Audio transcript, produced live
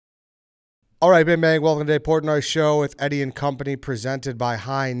All right, Big Bang. Welcome to the Portnoy Show with Eddie and Company, presented by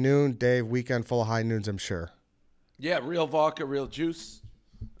High Noon. Dave, weekend full of high noons, I'm sure. Yeah, real vodka, real juice.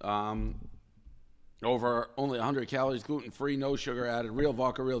 Over only 100 calories, gluten-free, no sugar added. Real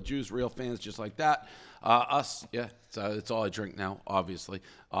vodka, real juice, real fans just like that. It's all I drink now, obviously.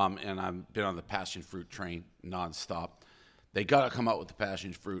 And I've been on the passion fruit train nonstop. They got to come out with the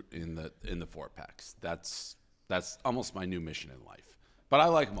passion fruit in the 4-packs. That's almost my new mission in life. But I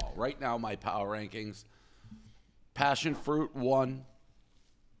like them all. Right now, my power rankings: passion fruit 1,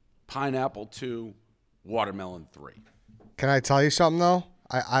 pineapple 2, watermelon 3. Can I tell you something, though?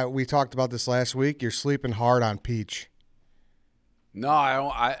 We talked about this last week. You're sleeping hard on peach. No, I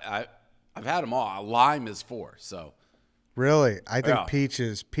don't. I've had them all. Lime is 4. So really, I think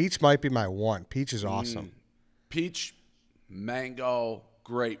peach might be my 1. Peach is awesome. Peach, mango,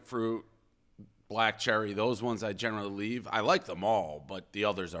 grapefruit, black cherry. Those ones I generally leave. I like them all, but the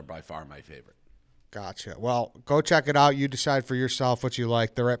others are by far my favorite. Gotcha. Well, go check it out. You decide for yourself what you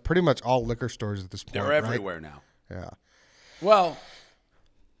like. They're at pretty much all liquor stores at this point. They're everywhere now. Yeah. Well,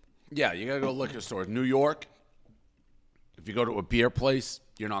 yeah, you got to go to liquor stores. New York, if you go to a beer place,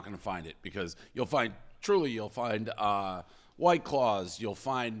 you're not going to find it because you'll find White Claws. You'll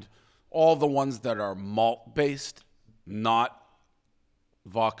find all the ones that are malt-based, not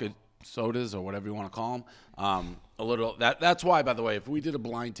vodka sodas or whatever you want to call them. That's why, by the way, if we did a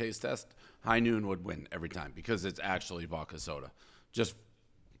blind taste test, High Noon would win every time because it's actually vodka soda. Just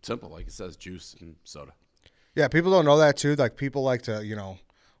simple, like it says, juice and soda. Yeah, people don't know that too. Like people like to,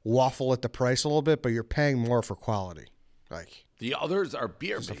 waffle at the price a little bit, but you're paying more for quality. Like the others are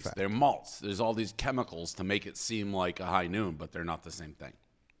beer-based. They're malts. There's all these chemicals to make it seem like a High Noon, but they're not the same thing.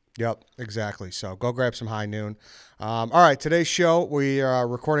 Yep, exactly. So go grab some High Noon. All right, today's show, we are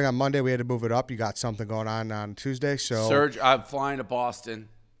recording on Monday. We had to move it up. You got something going on Tuesday. So Serge, I'm flying to Boston.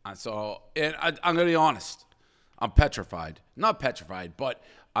 I'm going to be honest. I'm petrified. Not petrified, but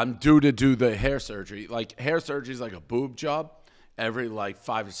I'm due to do the hair surgery. Like, hair surgery is like a boob job. Every,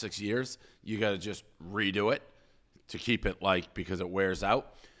 5 or 6 years, you got to just redo it to keep it, because it wears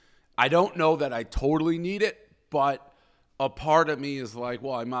out. I don't know that I totally need it, but a part of me is like,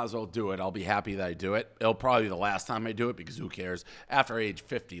 well, I might as well do it. I'll be happy that I do it. It'll probably be the last time I do it because who cares? After age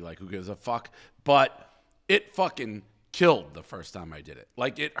 50, who gives a fuck? But it fucking killed the first time I did it.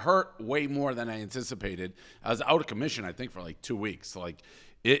 It hurt way more than I anticipated. I was out of commission, I think, for 2 weeks.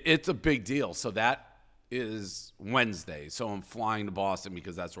 It's a big deal. So that is Wednesday. So I'm flying to Boston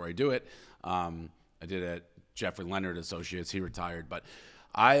because that's where I do it. I did it at Jeffrey Leonard Associates. He retired. But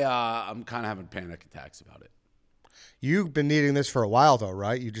I'm kind of having panic attacks about it. You've been needing this for a while, though,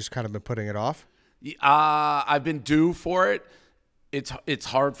 right? You just kind of been putting it off? I've been due for it. It's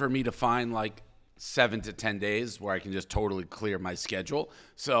hard for me to find 7 to 10 days where I can just totally clear my schedule.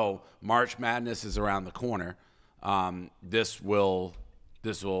 So March Madness is around the corner. This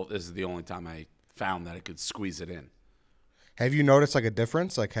is the only time I found that I could squeeze it in. Have you noticed a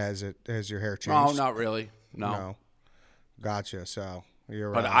difference? Has your hair changed? No, not really. No. Gotcha. So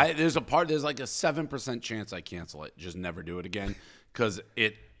you're but there's a 7% chance I cancel it. Just never do it again because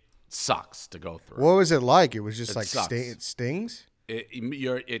it sucks to go through. What was it like? It was just it stings?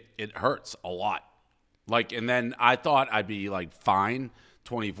 It hurts a lot. And then I thought I'd be fine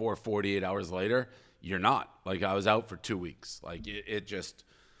 24, 48 hours later. You're not. I was out for 2 weeks. It just,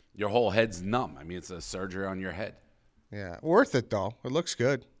 your whole head's numb. I mean, it's a surgery on your head. Yeah. Worth it, though. It looks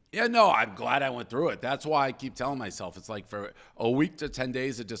good. Yeah, no, I'm glad I went through it. That's why I keep telling myself it's for a week to 10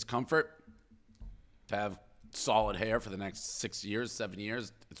 days of discomfort to have solid hair for the next 6 years, 7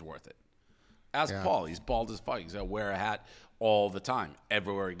 years, it's worth it. Ask Paul. He's bald as fuck. He's got to wear a hat all the time,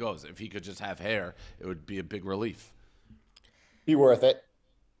 everywhere he goes. If he could just have hair, it would be a big relief. Be worth it.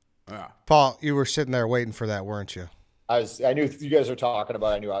 Yeah. Paul, you were sitting there waiting for that, weren't you? I knew you guys were talking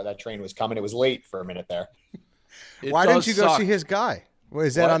about. I knew that train was coming. It was late for a minute there. Why didn't you go see his guy?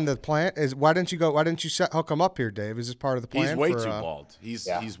 Is that on the plan? Why didn't you hook him up here, Dave? Is this part of the plan? He's way too bald. He's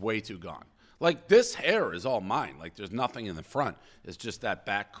way too gone. This hair is all mine. There's nothing in the front. It's just that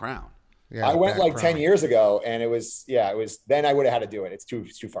back crown. Yeah, I went 10 years ago, and it was then I would have had to do it. It's too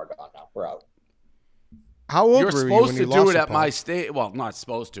far gone now. We're out. How old You're were you supposed when to you do lost it at Paul? my state. Well, not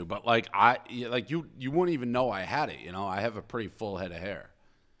supposed to, but you wouldn't even know I had it. I have a pretty full head of hair.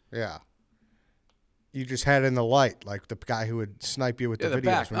 Yeah. You just had it in the light, like the guy who would snipe you with the videos.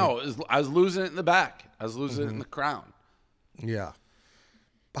 Back. No, I was losing it in the back. I was losing it in the crown. Yeah.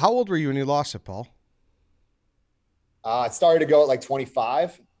 How old were you when you lost it, Paul? It started to go at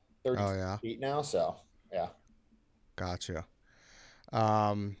 25, 38 now. So yeah. Gotcha.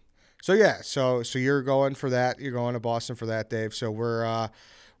 So yeah, so you're going for that. You're going to Boston for that, Dave. So we're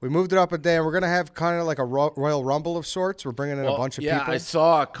We moved it up a day, and we're going to have kind of like a Royal Rumble of sorts. We're bringing in a bunch of people. Yeah, I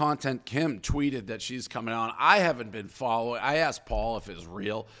saw Kontent Kim tweeted that she's coming on. I haven't been following. I asked Paul if it was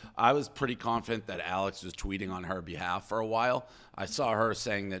real. I was pretty confident that Alex was tweeting on her behalf for a while. I saw her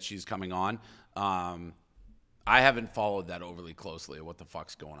saying that she's coming on. I haven't followed that overly closely. What the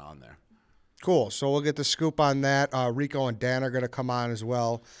fuck's going on there? Cool. So we'll get the scoop on that. Rico and Dan are going to come on as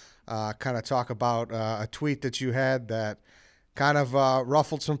well, kind of talk about a tweet that you had that kind of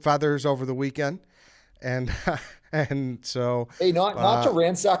ruffled some feathers over the weekend. And so... Hey, not to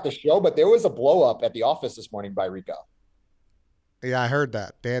ransack the show, but there was a blow-up at the office this morning by Rico. Yeah, I heard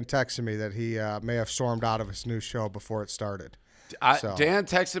that. Dan texted me that he may have stormed out of his new show before it started. Dan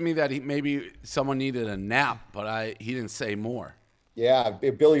texted me that maybe someone needed a nap, but he didn't say more. Yeah,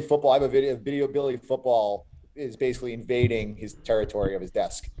 Billy Football. I have a video. Billy Football is basically invading his territory of his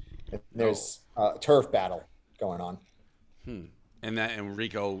desk. And there's a turf battle going on. And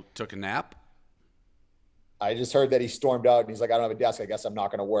Rico took a nap? I just heard that he stormed out, and he's like, I don't have a desk. I guess I'm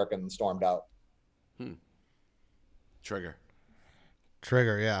not going to work, and stormed out. Trigger,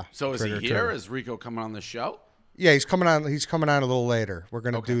 yeah. So is he here? Is Rico coming on the show? Yeah, he's coming on. He's coming on a little later. We're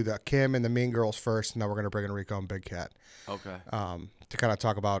going to do the Kim and the Mean Girls first, and then we're going to bring in Rico and Big Cat. Okay. To kind of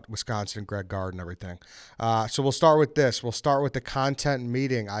talk about Wisconsin, Greg Gard, and everything. So we'll start with this. We'll start with the content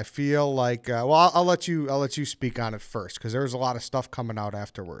meeting. I feel like, I'll let you speak on it first because there was a lot of stuff coming out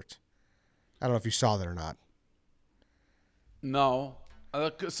afterwards. I don't know if you saw that or not. No.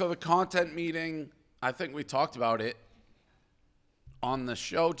 So the content meeting, I think we talked about it on the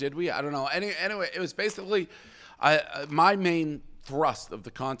show. Did we? I don't know. Anyway, it was basically my main thrust of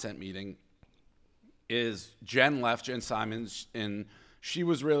the content meeting is Jen Simons, and she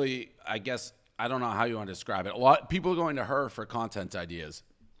was really, I guess, I don't know how you want to describe it. A lot of people are going to her for content ideas.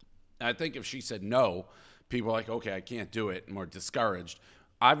 And I think if she said no, people are like, okay, I can't do it, and more discouraged.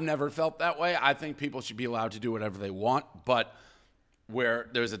 I've never felt that way. I think people should be allowed to do whatever they want, but where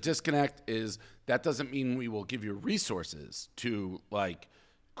there's a disconnect is that doesn't mean we will give you resources to like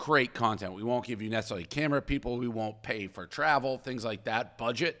create content. We won't give you necessarily camera people. We won't pay for travel, things like that,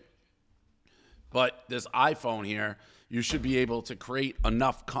 budget. But this iPhone here, you should be able to create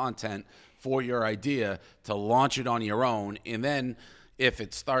enough content for your idea to launch it on your own. And then if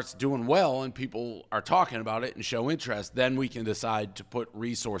it starts doing well and people are talking about it and show interest, then we can decide to put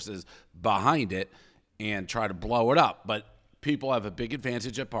resources behind it and try to blow it up. But people have a big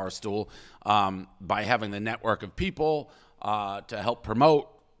advantage at Barstool by having the network of people to help promote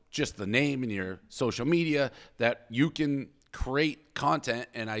just the name in your social media, that you can create content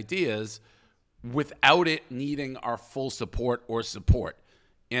and ideas without it needing our full support.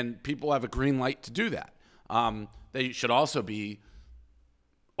 And people have a green light to do that. They should also be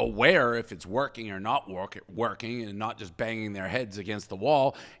aware if it's working or not working and not just banging their heads against the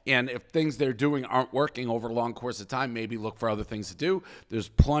wall. And if things they're doing aren't working over a long course of time, maybe look for other things to do. There's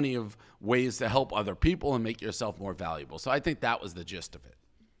plenty of ways to help other people and make yourself more valuable. So I think that was the gist of it.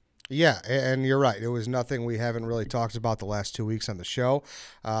 Yeah, and you're right. It was nothing we haven't really talked about the last 2 weeks on the show.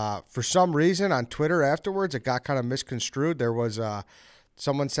 For some reason on Twitter afterwards, it got kind of misconstrued. There was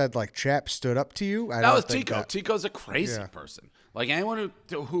someone said like Chap stood up to you. That was Tico. Tico's a crazy person. Like anyone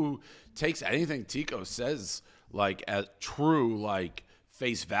who takes anything Tico says like as true, like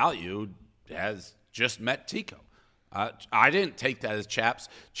face value, has just met Tico. I didn't take that as Chaps.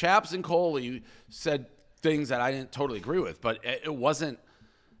 Chaps and Coley said things that I didn't totally agree with, but it wasn't.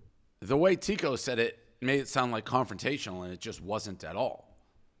 The way Tico said it made it sound like confrontational, and it just wasn't at all.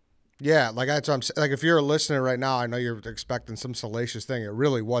 Yeah, like that's what I'm saying. Like if you're a listener right now, I know you're expecting some salacious thing. It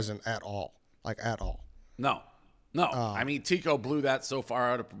really wasn't at all. Like at all. No. I mean, Tico blew that so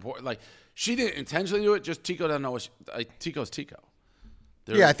far out of proportion. Like she didn't intentionally do it. Just Tico doesn't know what Tico's Tico.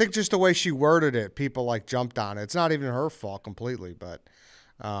 Yeah, I think just the way she worded it, people like jumped on it. It's not even her fault completely, but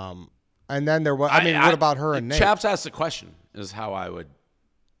and then there was. What about her and Nate? Chaps asked the question is how I would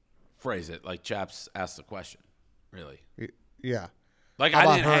phrase it. Like Chaps asked the question, really. Yeah. Like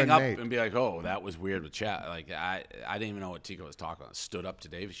I didn't hang up and be like, "Oh, that was weird with Chaps." Like I didn't even know what Tico was talking about. Stood up to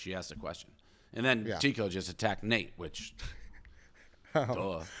Dave. She asked a question, and then Tico just attacked Nate, which.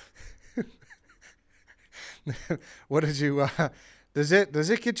 Duh. What did you? Does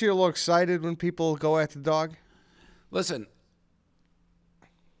it get you a little excited when people go at the dog? Listen,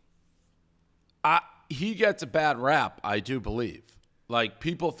 he gets a bad rap. I do believe. Like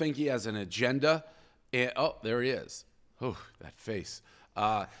people think he has an agenda, and there he is. Oh, that face.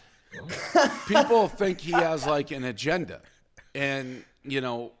 People think he has like an agenda, and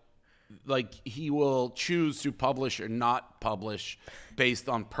like he will choose to publish or not publish based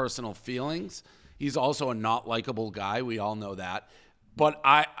on personal feelings. He's also a not likable guy. We all know that. But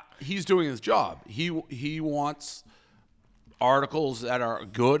he's doing his job. He wants articles that are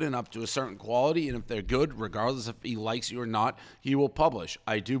good and up to a certain quality, and if they're good, regardless if he likes you or not, he will publish.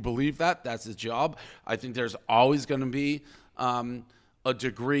 I do believe that. That's his job. I think there's always going to be a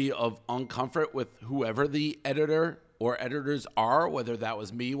degree of uncomfort with whoever the editor or editors are, whether that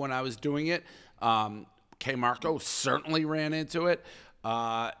was me when I was doing it. K. Marco certainly ran into it.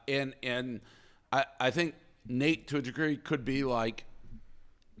 And I think Nate, to a degree, could be like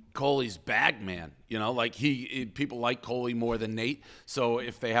Coley's bag man, like people like Coley more than Nate. So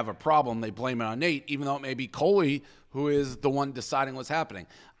if they have a problem, they blame it on Nate, even though it may be Coley who is the one deciding what's happening.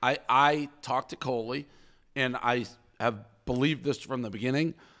 I talked to Coley, and I have believed this from the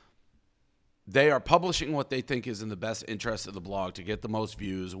beginning. They are publishing what they think is in the best interest of the blog to get the most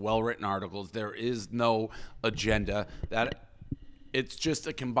views, well-written articles. There is no agenda. That it's just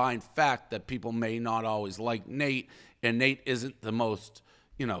a combined fact that people may not always like Nate, and Nate isn't the most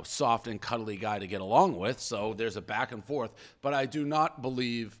soft and cuddly guy to get along with, so there's a back and forth. But I do not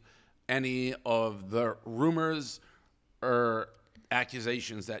believe any of the rumors or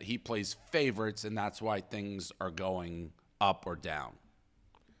accusations that he plays favorites, and that's why things are going up or down.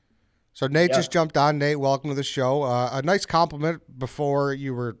 So Nate just jumped on. Nate, welcome to the show. A nice compliment before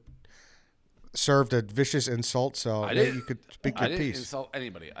you were served a vicious insult, so Nate, you could speak your piece. I didn't insult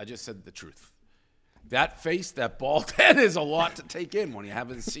anybody. I just said the truth. That face, that bald head is a lot to take in when you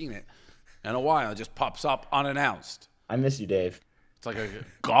haven't seen it in a while. It just pops up unannounced. I miss you, Dave. It's like a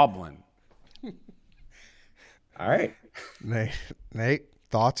goblin. All right. Nate,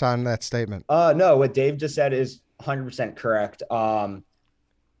 thoughts on that statement? No, what Dave just said is 100% correct.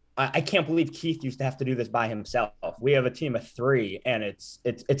 I can't believe Keith used to have to do this by himself. We have a team of 3, and it's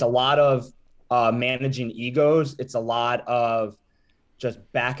a lot of managing egos. It's a lot of just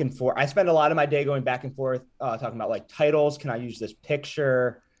back and forth. I spend a lot of my day going back and forth, talking about like titles. Can I use this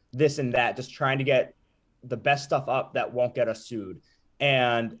picture, this and that, just trying to get the best stuff up that won't get us sued.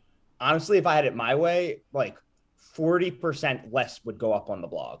 And honestly, if I had it my way, like 40% less would go up on the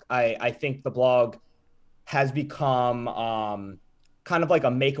blog. I think the blog has become kind of like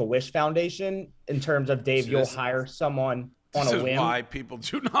a Make-A-Wish Foundation in terms of, Dave, you'll hire someone on a whim. This is why people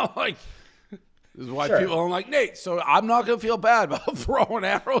do not like. This is why people don't like Nate. So I'm not going to feel bad about throwing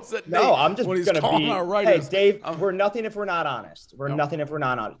arrows at Nate. No, I'm just going to be, our writers. Hey, Dave, we're nothing if we're not honest. We're nothing if we're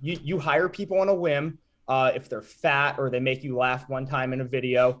not honest. You hire people on a whim if they're fat or they make you laugh one time in a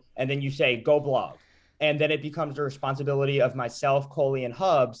video, and then you say, go blog. And then it becomes the responsibility of myself, Coley, and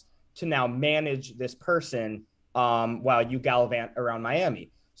Hubs to now manage this person while you gallivant around Miami.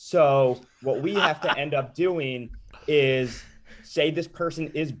 So what we have to end up doing is say this person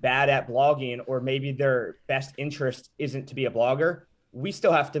is bad at blogging, or maybe their best interest isn't to be a blogger. We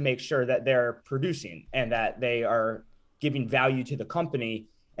still have to make sure that they're producing and that they are giving value to the company.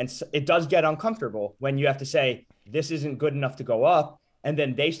 And it does get uncomfortable when you have to say, this isn't good enough to go up. And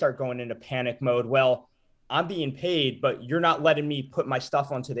then they start going into panic mode. Well, I'm being paid, but you're not letting me put my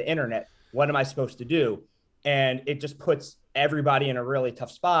stuff onto the internet. What am I supposed to do? And it just puts everybody in a really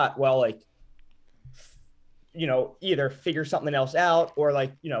tough spot. Well, like, either figure something else out, or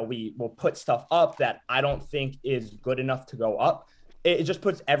we will put stuff up that I don't think is good enough to go up. It just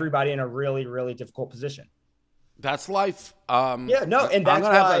puts everybody in a really, really difficult position. That's life. And that's I'm gonna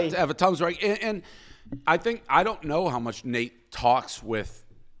why have a tongue strike. And I don't know how much Nate talks with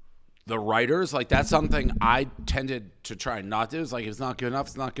the writers. Like, that's something I tended to try not to do. It's like, if it's not good enough,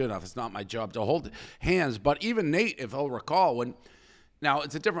 it's not good enough. It's not my job to hold hands. But even Nate, if he'll recall, now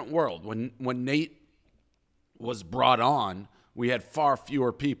it's a different world. When Nate was brought on, we had far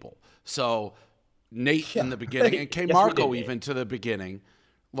fewer people. So Nate in the beginning, and K. Marco even to the beginning,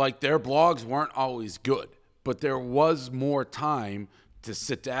 like, their blogs weren't always good, but there was more time to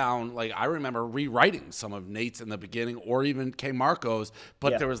sit down. Like, I remember rewriting some of Nate's in the beginning, or even K. Marco's,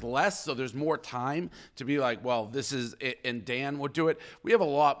 but there was less, so there's more time to be like, well, this is it, and Dan would do it. We have a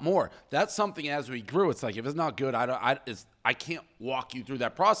lot more. That's something as we grew. It's like, if it's not good, I can't walk you through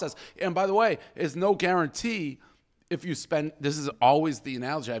that process. And by the way, it's no guarantee if you spend, this is always the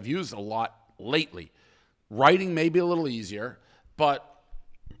analogy I've used a lot lately. Writing may be a little easier, but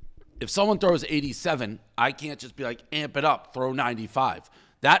if someone throws 87, I can't just be like, amp it up, throw 95.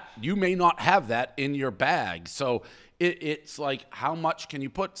 That, you may not have that in your bag. So it's like, how much can you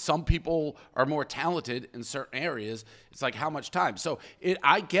put? Some people are more talented in certain areas. It's like, how much time? So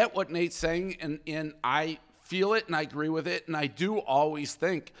I get what Nate's saying, and I feel it, and I agree with it. And I do always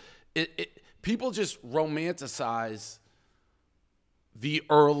think people just romanticize the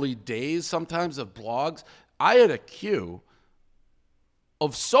early days sometimes of blogs. I had a queue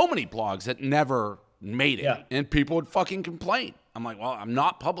of so many blogs that never made it, and people would fucking complain. I'm like, well, I'm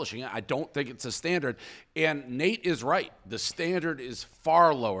not publishing it. I don't think it's a standard. And Nate is right. The standard is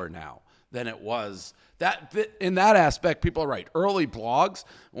far lower now than it was. In that aspect, people are right. Early blogs,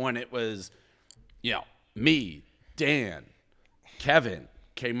 when it was, me, Dan, Kevin,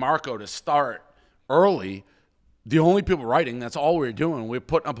 K. Marco to start early, the only people writing, that's all we were doing. We were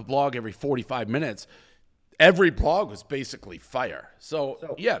putting up a blog every 45 minutes. Every blog was basically fire. So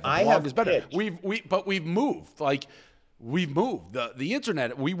the blog is better. But we've moved. We've moved. The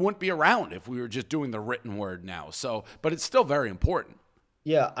internet, we wouldn't be around if we were just doing the written word now. So, but it's still very important.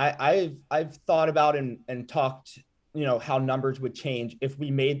 Yeah, I've thought about and talked, how numbers would change if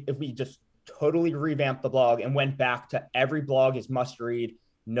we just totally revamped the blog and went back to every blog is must read,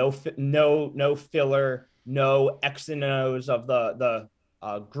 no filler, no X and O's of the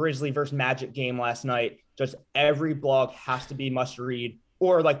Grizzly versus Magic game last night. Just every blog has to be must read,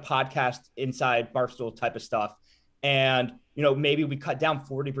 or like podcast inside Barstool type of stuff. And, maybe we cut down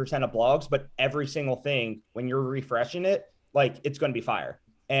 40% of blogs, but every single thing, when you're refreshing it, it's going to be fire.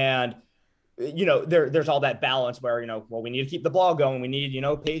 And, there's all that balance where, we need to keep the blog going. We need,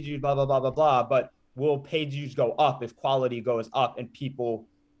 page views, blah, blah, blah, blah, blah. But will page views go up if quality goes up and people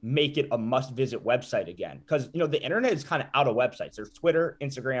make it a must visit website again? Because, the internet is kind of out of websites. There's Twitter,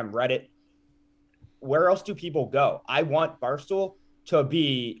 Instagram, Reddit. Where else do people go? I want Barstool to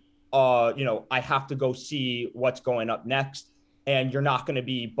be, I have to go see what's going up next. And you're not going to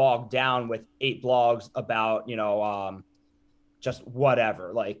be bogged down with 8 blogs about, just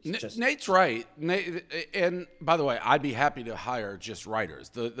whatever. Nate's right. And by the way, I'd be happy to hire just writers.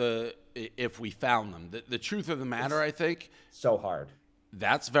 If we found them. The truth of the matter, I think, so hard.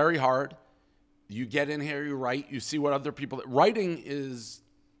 That's very hard. You get in here, you write, you see what other people. Writing is.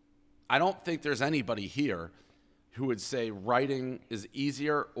 I don't think there's anybody here who would say writing is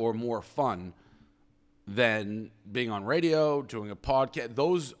easier or more fun than being on radio, doing a podcast.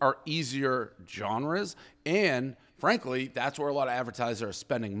 Those are easier genres. And frankly, that's where a lot of advertisers are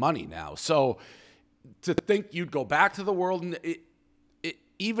spending money now. So to think you'd go back to the world, and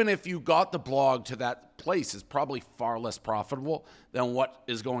even if you got the blog to that place, is probably far less profitable than what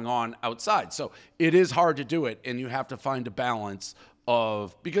is going on outside. So it is hard to do it, and you have to find a balance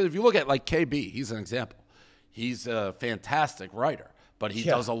because if you look at like KB, he's an example. He's a fantastic writer, but he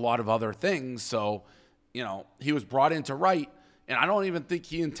does a lot of other things. So, he was brought in to write, and I don't even think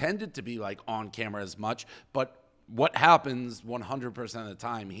he intended to be on camera as much, but what happens 100% of the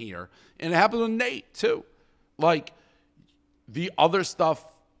time here, and it happens with Nate too. The other stuff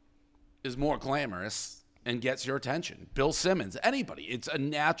is more glamorous and gets your attention. Bill Simmons, anybody. It's a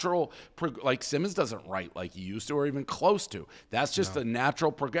natural, Simmons doesn't write like he used to or even close to. That's just a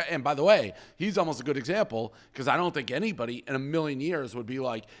natural progression. And by the way, he's almost a good example because I don't think anybody in a million years would be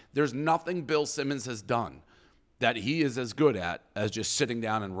there's nothing Bill Simmons has done that he is as good at as just sitting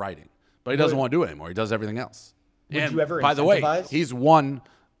down and writing. But he doesn't want to do it anymore. He does everything else. Would you ever by the way, he's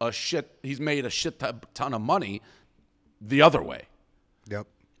made a shit ton of money the other way. Yep.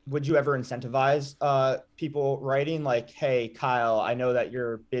 Would you ever incentivize people writing hey, Kyle, I know that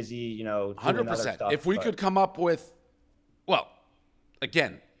you're busy, doing 100%. Other stuff. If we could come up with,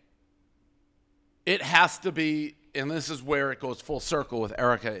 again, it has to be, and this is where it goes full circle with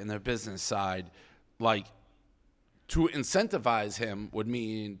Erica in the business side, to incentivize him would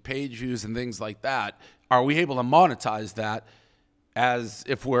mean page views and things like that. Are we able to monetize that? As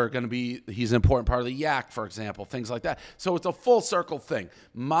if we're going to be, he's an important part of the yak, for example, things like that. So it's a full circle thing.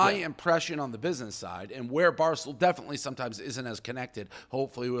 My impression on the business side, and where Barstool definitely sometimes isn't as connected,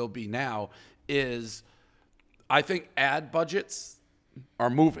 hopefully will be now, is I think ad budgets are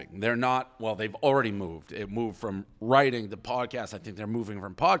moving. They're not, they've already moved. It moved from writing to podcast. I think they're moving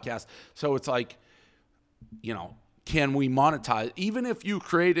from podcast. So it's can we monetize? Even if you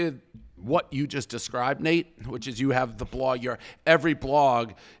created what you just described, Nate, which is you have the blog, every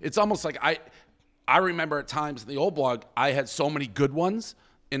blog, it's almost like I remember at times in the old blog, I had so many good ones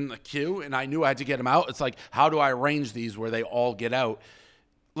in the queue and I knew I had to get them out. It's how do I arrange these where they all get out?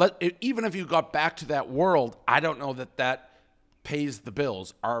 Even if you got back to that world, I don't know that pays the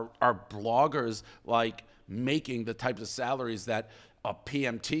bills. Are bloggers making the types of salaries that a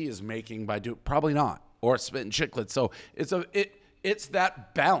PMT is making by doing? Probably not. Or spitting chiclets. So it's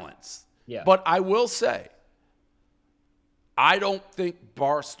that balance. Yeah. But I will say, I don't think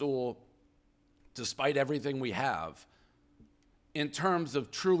Barstool, despite everything we have, in terms of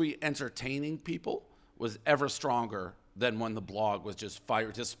truly entertaining people, was ever stronger than when the blog was just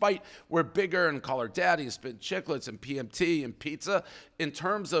fire. Despite we're bigger and Call Her Daddy and Spitting Chiclets and PMT and pizza, in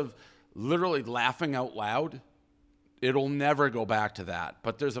terms of literally laughing out loud, It'll never go back to that.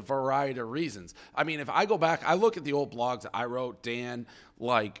 But there's a variety of reasons. I mean, if I go back, I look at the old blogs I wrote, Dan,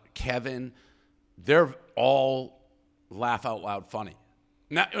 like Kevin, they're all laugh out loud funny.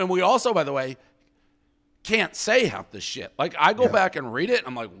 Now, and we also, by the way, can't say half this shit. Like, I go back and read it, and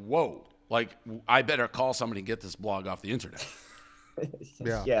I'm like, whoa. Like, I better call somebody and get this blog off the internet.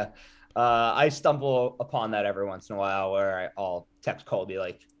 Yeah. I stumble upon that every once in a while where I'll text Cole and be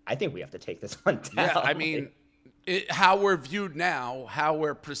like, I think we have to take this one down. Yeah, I mean, how we're viewed now, how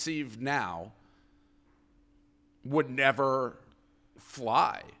we're perceived now would never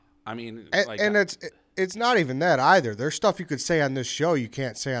fly. I mean, and it's not even that either. There's stuff you could say on this show you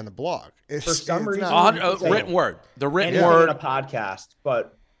can't say on the blog. For some reason, written word. The written anything word in a podcast,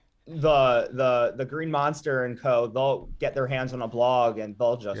 but the Green Monster and co, they'll get their hands on a blog and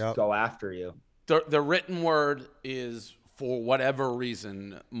they'll just go after you. The written word is, for whatever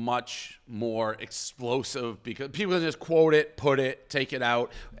reason, much more explosive because people can just quote it, put it, take it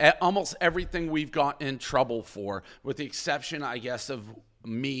out. Almost everything we've gotten in trouble for, with the exception, I guess, of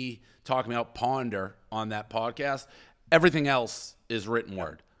me talking about Ponder on that podcast, everything else is written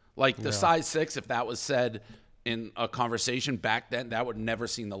word. Like the size 6, if that was said in a conversation back then, that would never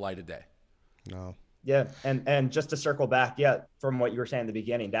seen the light of day. No. Yeah, and just to circle back, from what you were saying at the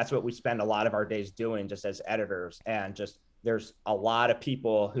beginning, that's what we spend a lot of our days doing just as editors. And just there's a lot of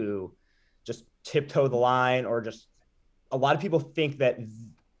people who just tiptoe the line, or just a lot of people think that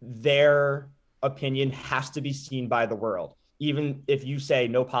their opinion has to be seen by the world. Even if you say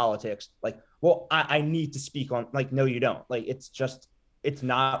no politics, like, well, I need to speak on, like, no, you don't. Like, it's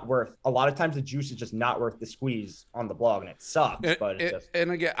not worth, a lot of times the juice is just not worth the squeeze on the blog, and it sucks.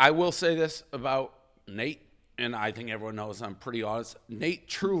 And again, I will say this about Nate, and I think everyone knows I'm pretty honest. Nate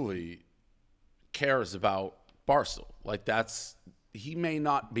truly cares about Barstool. Like, he may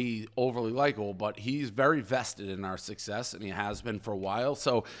not be overly likable, but he's very vested in our success, and he has been for a while.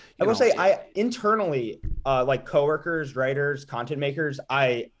 So I will say, I internally, like coworkers, writers, content makers,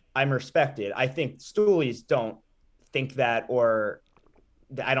 I'm respected. I think stoolies don't think that, or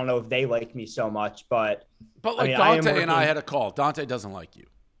I don't know if they like me so much, but like, I mean, Dante and I had a call. Dante doesn't like you.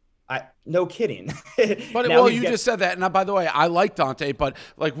 No kidding. But you just said that. And by the way, I like Dante, but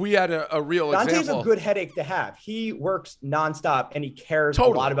like, we had a real Dante's example. a good headache to have. He works nonstop and he cares a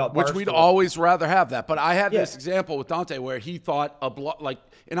lot about Barstool. Which we'd always rather have that. But I had this example with Dante where he thought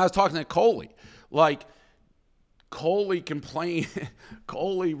and I was talking to Coley, like, Coley complained.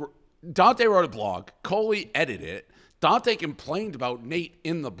 Dante wrote a blog. Coley edited it. Dante complained about Nate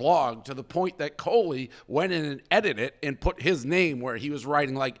in the blog to the point that Coley went in and edited it and put his name where he was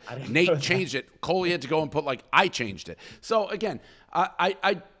writing, like, Nate changed it. Coley had to go and put, like, I changed it. So again,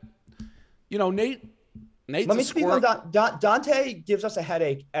 Nate's let me speak on Dante gives us a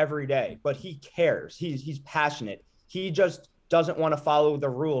headache every day, but he cares. He's passionate. He just doesn't want to follow the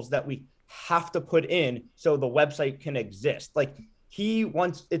rules that we have to put in so the website can exist. Like, he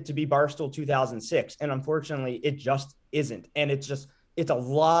wants it to be Barstool 2006, and unfortunately it just isn't. And it's a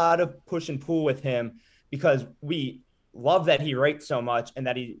lot of push and pull with him, because we love that he writes so much and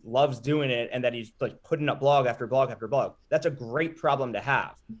that he loves doing it and that he's like putting up blog after blog after blog. That's a great problem to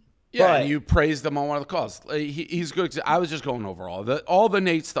have. Yeah, but, and you praised him on one of the calls. He's good. I was just going over all the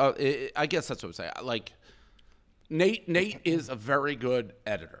Nate stuff. I guess that's what I'm saying. Like, Nate is a very good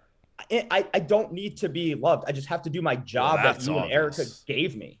editor. I don't need to be loved. I just have to do my job that you and Erica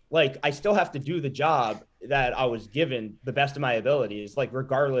gave me. Like, I still have to do the job that I was given the best of my abilities, like,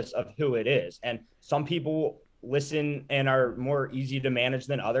 regardless of who it is. And some people listen and are more easy to manage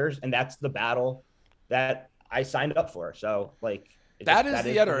than others. And that's the battle that I signed up for. So, like, that is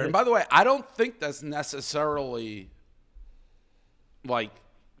the editor. And by the way, I don't think that's necessarily, like,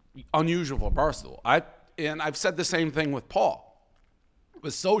 unusual for Barstool. I've said the same thing with Paul.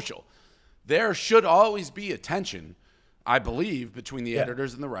 With social, there should always be a tension, I believe, between the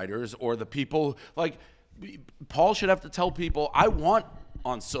editors and the writers, or the people. Like, Paul should have to tell people, I want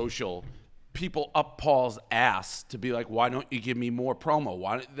on social people up Paul's ass to be like, why don't you give me more promo?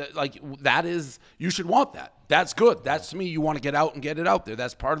 You should want that. That's good. That's, to me, you want to get out and get it out there.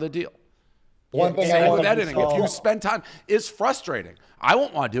 That's part of the deal. One thing Same with editing. If you spend time, it's frustrating. I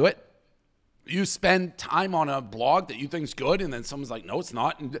won't want to do it. You spend time on a blog that you think's good, and then someone's like, no, it's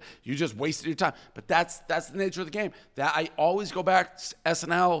not, and you just wasted your time. But that's the nature of the game. That I always go back to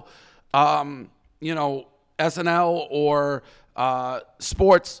SNL, SNL or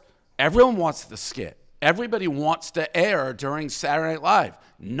sports. Everyone wants the skit. Everybody wants to air during Saturday Night Live.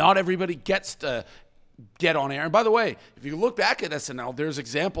 Not everybody gets to get on air. And by the way, if you look back at SNL, there's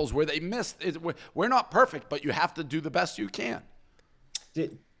examples where they missed. We're not perfect, but you have to do the best you can.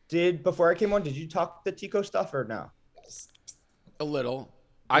 Before I came on, did you talk the Tico stuff or no? A little.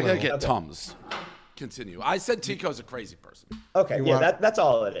 I gotta get Okay. Tums. Continue. I said Tico's a crazy person. Okay, that's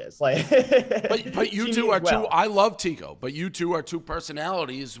all it is. Like, But you she two means are two. well. I love Tico, but you two are two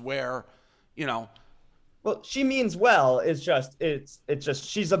personalities where, you know. Well, she means well. It's just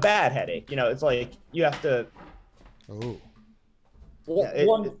she's a bad headache. You know, it's like you have to. Ooh.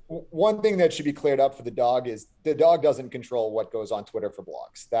 Well, one thing that should be cleared up for the dog is the dog doesn't control what goes on Twitter for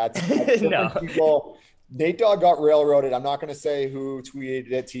blogs. That's No. people. Nate Dogg got railroaded. I'm not going to say who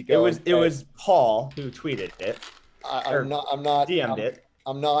tweeted it. Tico. It was Paul who tweeted it. I'm not DM'd it.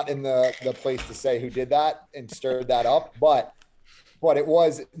 I'm not in the place to say who did that and stirred that up, but it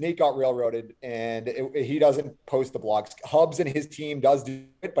was Nate got railroaded, and he doesn't post the blogs. Hubs and his team does do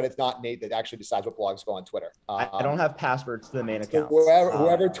it, but it's not Nate that actually decides what blogs go on Twitter. I don't have passwords to the main So account.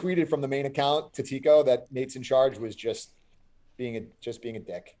 whoever tweeted from the main account to Tico that Nate's in charge was just being a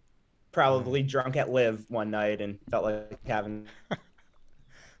dick. Probably drunk at Live one night and felt like having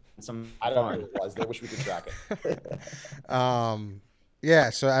some I don't know fun. who it was. I wish we could track it. Yeah.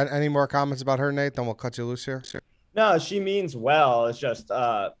 So any more comments about her, Nate? Then we'll cut you loose here. No, she means well. It's just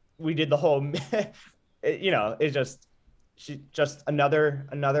we did the whole, it's just she's just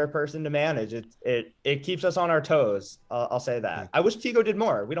another person to manage. It keeps us on our toes. I'll say that. I wish Tico did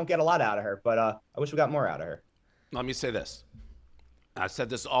more. We don't get a lot out of her, but I wish we got more out of her. Let me say this. I said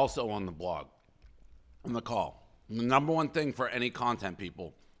this also on the blog, on the call. The number one thing for any content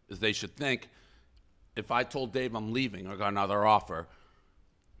people is they should think, if I told Dave I'm leaving or got another offer,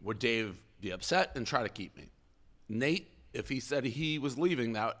 would Dave be upset and try to keep me? Nate, if he said he was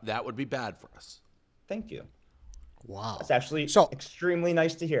leaving, that would be bad for us. Thank you. Wow. That's actually So- extremely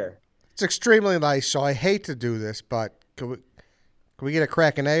nice to hear. It's extremely nice. So I hate to do this, but can we get a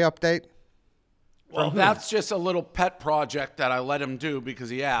Kraken A update? Well, that's just a little pet project that I let him do because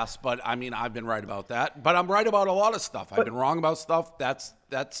he asked. But I mean, I've been right about that. But I'm right about a lot of stuff. I've been wrong about stuff. That's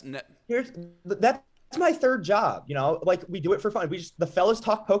That's my third job. You know, like we do it for fun. The fellas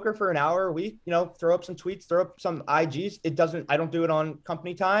talk poker for an hour a week. You know, throw up some tweets, throw up some IGs. I don't do it on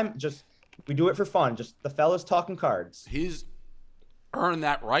company time. Just we do it for fun. Just the fellas talking cards. he's earned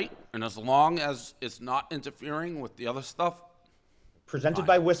that right, and as long as it's not interfering with the other stuff, Presented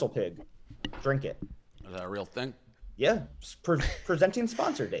by Whistle Pig. Drink it. is that a real thing? Yeah. Presenting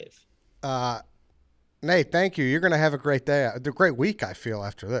sponsor, Dave. Nate, thank you. You're going to have a great day. A great week, I feel,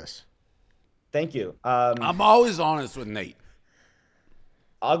 after this. Thank you. I'm always honest with Nate,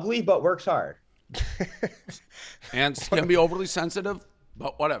 Ugly, but works hard. and can be overly sensitive,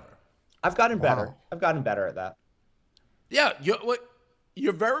 but whatever. I've gotten better. I've gotten better at that. Yeah,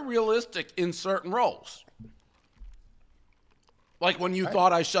 you're very realistic in certain roles. Like when you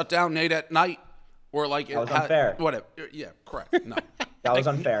thought I shut down Nate at night, or like That was unfair. Whatever. Yeah, correct. No, That was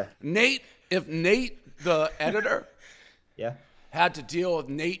unfair. Nate. If Nate, the editor, Yeah. had to deal with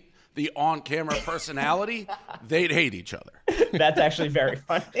Nate, the on-camera personality, they'd hate each other. That's actually very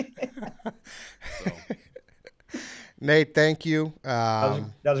funny. Nate, thank you. That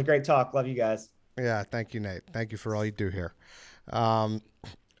was a great talk. Love you guys. Yeah, thank you, Nate. Thank you for all you do here. All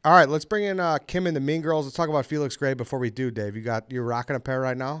right, let's bring in Kim and the Mean Girls. Let's talk about Felix Gray before we do, Dave. You're rocking a pair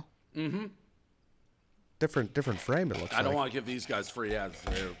right now? Mm-hmm. Different frame, it looks like. I don't want to give these guys free ads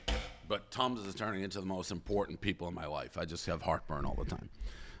there, but Tums is turning into the most important people in my life. I just have heartburn all the time.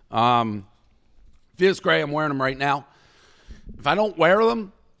 Felix Gray, I'm wearing them right now. If I don't wear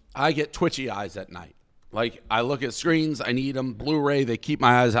them, I get twitchy eyes at night. Like, I look at screens, I need them. Blu-ray, they keep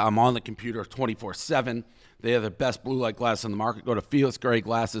my eyes out. I'm on the computer 24/7. They have the best blue light glasses in the market. Go to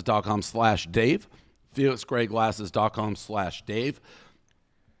felixgrayglasses.com/Dave. felixgrayglasses.com/Dave.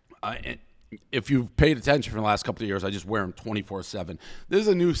 If you've paid attention for the last couple of years, I just wear them 24/7. This is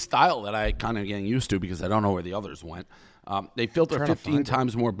a new style that I kind of getting used to because I don't know where the others went. They filter 15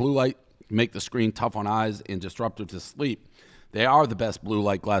 times more blue light, make the screen tough on eyes and disruptive to sleep. They are the best blue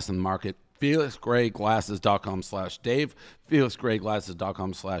light glass in the market. felixgrayglasses.com/Dave.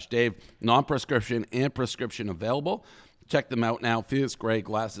 felixgrayglasses.com/Dave. Non-prescription and prescription available. Check them out now.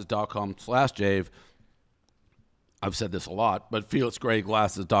 felixgrayglasses.com/Dave. I've said this a lot, but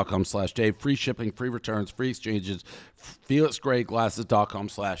felixgrayglasses.com/Dave. Free shipping, free returns, free exchanges.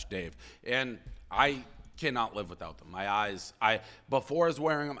 felixgrayglasses.com/Dave. And I cannot live without them. My eyes, before I was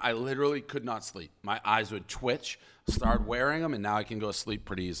wearing them, I literally could not sleep. My eyes would twitch. Started wearing them, and now I can go to sleep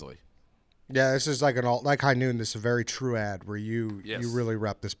pretty easily. Yeah, this is like High Noon. This is a very true ad where you really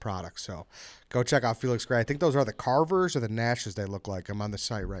rep this product. So go check out Felix Gray. I think those are the Carvers or the Nashes they look like. I'm on the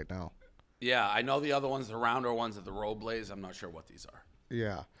site right now. Yeah, I know the other ones, the rounder ones are the Robles. I'm not sure what these are.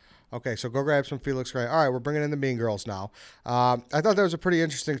 Yeah. Okay, so go grab some Felix Gray. All right, we're bringing in the Mean Girls now. I thought that was a pretty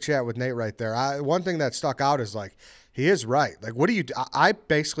interesting chat with Nate right there. One thing that stuck out is like He is right. Like, what do you? I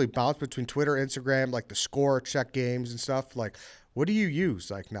basically bounce between Twitter, Instagram, like the score, check games and stuff. Like, what do you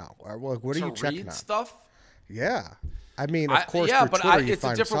use like now? Or, like, what are you checking on? Stuff. Yeah, I mean, of course, yeah, through but Twitter you it's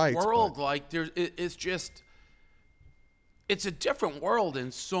find a different sites, world. but... Like, it's a different world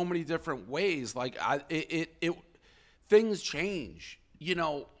in so many different ways. Like, things change. You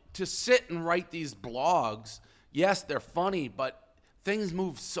know, to sit and write these blogs, yes, they're funny, but things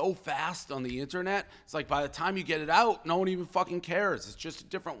move so fast on the internet. It's like by the time you get it out, no one even fucking cares. It's just a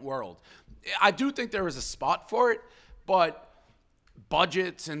different world. I do think there is a spot for it, but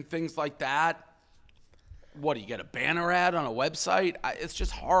budgets and things like that, what, do you get a banner ad on a website? It's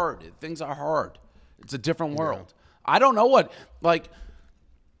just hard. Things are hard. It's a different world. Yeah. I don't know what, like,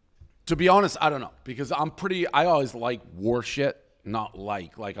 to be honest, I don't know. Because I always like war shit. Not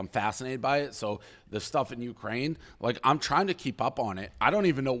like I'm fascinated by it. So the stuff in Ukraine, like, I'm trying to keep up on it. I don't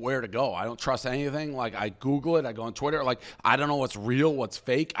even know where to go. I don't trust anything. Like, I Google it. I go on Twitter. Like, I don't know what's real, what's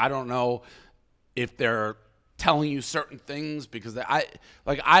fake. I don't know if they're telling you certain things because I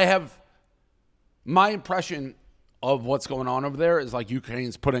have my impression of what's going on over there is like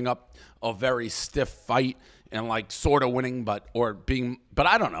Ukraine's putting up a very stiff fight and like sort of winning, but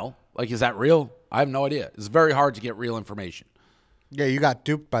I don't know. Like, is that real? I have no idea. It's very hard to get real information. Yeah, you got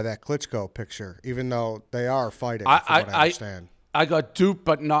duped by that Klitschko picture, even though they are fighting, from what I understand. I got duped,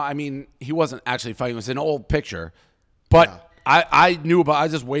 but no, I mean, he wasn't actually fighting. It was an old picture. But yeah. I knew about, I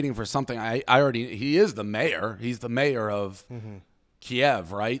was just waiting for something. He is the mayor. He's the mayor of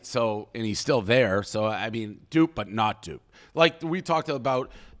Kiev, right? So, and he's still there. So, I mean, duped, but not duped. Like, we talked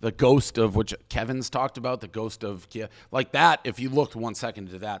about the ghost of, which Kevin's talked about, the ghost of Kiev. Like that, if you looked 1 second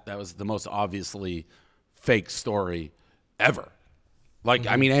into that, that was the most obviously fake story ever. Like,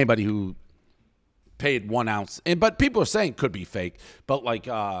 I mean, anybody who paid 1 ounce, but people are saying could be fake, but like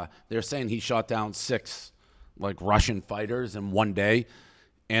they're saying he shot down 6 like Russian fighters in one day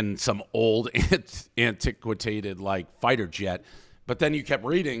and some old antiquated like fighter jet. But then you kept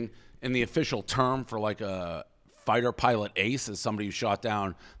reading, and the official term for like a fighter pilot ace is somebody who shot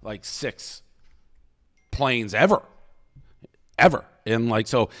down like 6 planes ever. And like,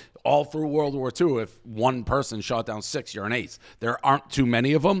 so all through World War II, if one person shot down 6, you're an ace. There aren't too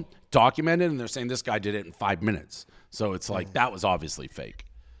many of them documented, and they're saying this guy did it in 5 minutes. So it's like, that was obviously fake.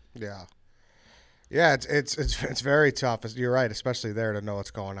 Yeah. Yeah, it's very tough. You're right, especially there to know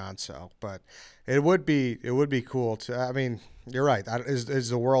what's going on. So, but it would be cool to. I mean, you're right. Is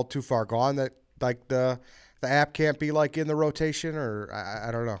the world too far gone that like the app can't be like in the rotation, or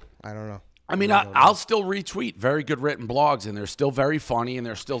I don't know. I mean, I'll still retweet very good written blogs, and they're still very funny, and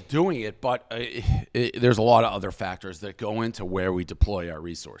they're still doing it. But there's a lot of other factors that go into where we deploy our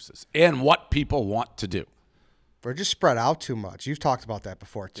resources and what people want to do. Or just spread out too much. You've talked about that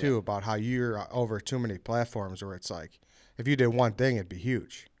before, too, about how you're over too many platforms where it's like, if you did one thing, it'd be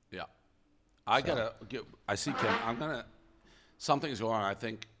huge. Yeah. I see Kim. Something's going on. I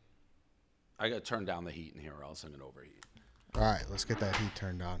think I got to turn down the heat in here or else I'm going to overheat. All right, let's get that heat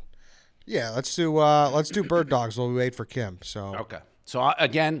turned on. Yeah, let's do Birddogs while we wait for Kim. So okay. So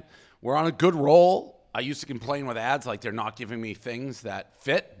again, we're on a good roll. I used to complain with ads like they're not giving me things that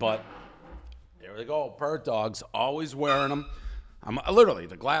fit, but there we go. Birddogs, always wearing them. I'm literally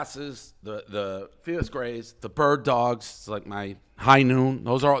the glasses, the Felix Grays, the Birddogs. It's like my high noon.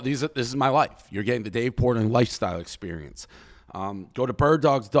 This is my life. You're getting the Dave Portnoy lifestyle experience. Go to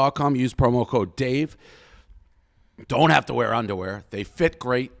birddogs.com. Use promo code Dave. Don't have to wear underwear. They fit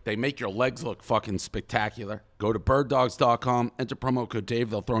great. They make your legs look fucking spectacular. Go to birddogs.com. Enter promo code Dave.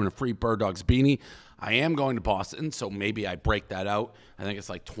 They'll throw in a free Birddogs beanie. I am going to Boston, so maybe I break that out. I think it's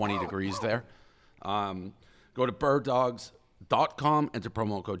like 20 degrees there. Go to birddogs.com. Enter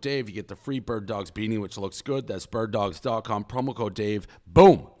promo code Dave. You get the free Birddogs beanie, which looks good. That's birddogs.com. Promo code Dave.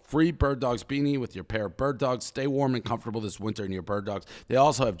 Boom. Free Birddogs beanie with your pair of Birddogs. Stay warm and comfortable this winter in your Birddogs. They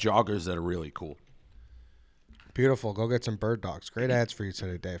also have joggers that are really cool. Beautiful. Go get some Birddogs. Great ads for you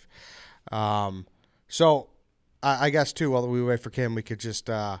today, Dave. So I guess, too, while we wait for Kim, we could just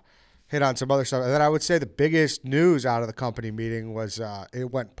hit on some other stuff. And then I would say the biggest news out of the company meeting was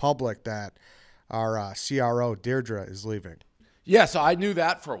it went public that our CRO, Deirdre, is leaving. Yeah, so I knew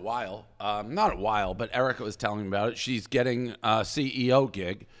that for a while. Not a while, but Erica was telling me about it. She's getting a CEO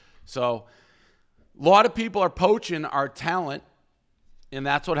gig. So a lot of people are poaching our talent, and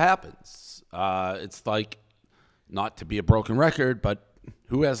that's what happens. It's like, not to be a broken record, but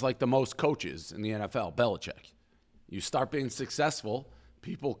who has like the most coaches in the NFL? Belichick. You start being successful,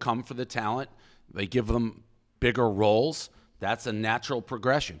 people come for the talent. They give them bigger roles. That's a natural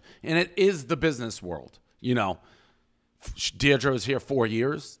progression. And it is the business world. You know, Deirdre was here 4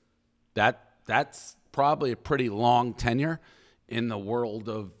 years. That's probably a pretty long tenure in the world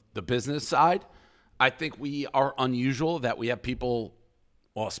of the business side. I think we are unusual that we have people,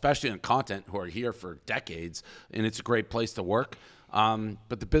 well, especially in content, who are here for decades, and it's a great place to work.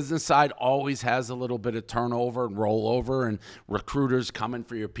 But the business side always has a little bit of turnover and rollover, and recruiters coming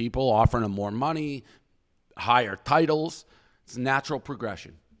for your people, offering them more money, higher titles. It's a natural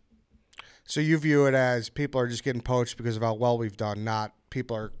progression. So you view it as people are just getting poached because of how well we've done, not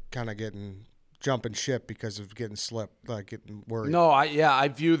people are kind of jumping ship because of getting slipped, like getting worried. No, I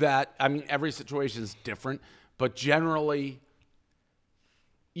view that. I mean, every situation is different, but generally,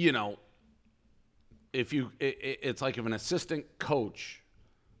 you know, it's like if an assistant coach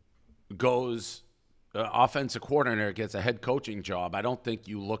goes, offensive coordinator gets a head coaching job, I don't think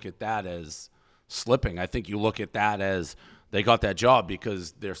you look at that as slipping. I think you look at that as they got that job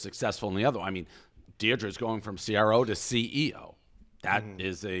because they're successful in the other. I mean, Deirdre's going from CRO to CEO. That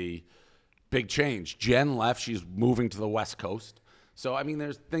is a big change. Jen left. She's moving to the West Coast. So, I mean,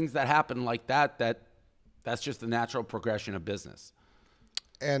 there's things that happen like that's just the natural progression of business.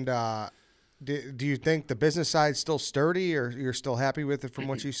 And do you think the business side's still sturdy, or you're still happy with it from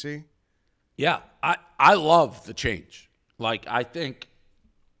what you see? Yeah, I love the change. Like, I think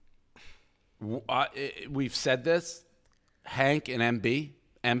we've said this, Hank and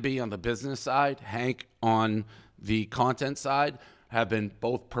MB on the business side, Hank on the content side, have been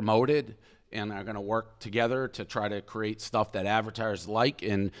both promoted and are going to work together to try to create stuff that advertisers like.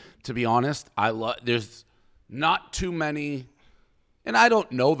 And to be honest, there's not too many, and I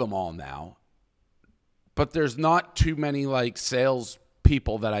don't know them all now, but there's not too many like sales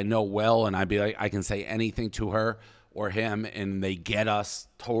people that I know well, and I'd be like, I can say anything to her or him and they get us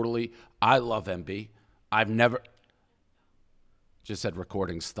totally. I love MB. I've never just said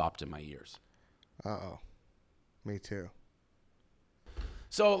recording stopped in my ears. Uh-oh. Me too.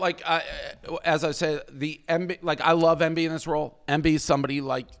 So, like, as I said, the MB, like, I love MB in this role. MB is somebody,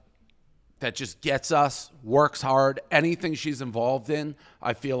 like, that just gets us, works hard. Anything she's involved in,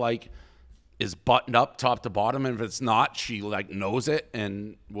 I feel like, is buttoned up top to bottom. And if it's not, she, like, knows it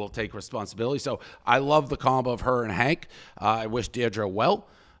and will take responsibility. So, I love the combo of her and Hank. I wish Deirdre well.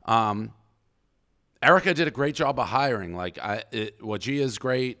 Erica did a great job of hiring. Like, Wajia is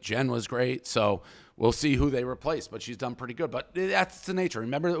great. Jen was great. So, we'll see who they replace, but she's done pretty good. But that's the nature.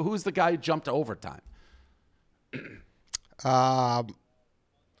 Remember, who's the guy who jumped to overtime?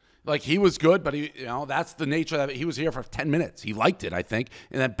 Like, he was good, but that's the nature of it. He was here for 10 minutes. He liked it, I think,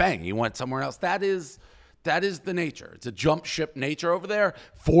 and then bang, he went somewhere else. That is the nature. It's a jump ship nature over there.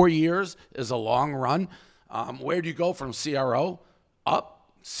 4 years is a long run. Where do you go from CRO up?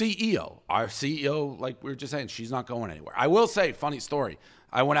 CEO. Our CEO, like we were just saying, she's not going anywhere. I will say, funny story.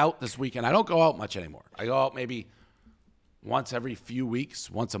 I went out this weekend. I don't go out much anymore. I go out maybe once every few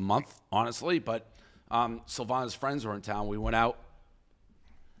weeks, once a month, honestly. But Sylvana's friends were in town. We went out,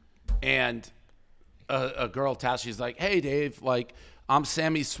 and a girl tasked. She's like, "Hey, Dave, like, I'm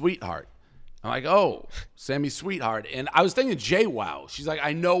Sammy's sweetheart." I'm like, "Oh, Sammy's sweetheart." And I was thinking JWoww. She's like,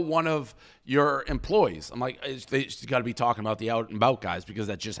 "I know one of your employees." I'm like, she's got to be talking about the out and about guys because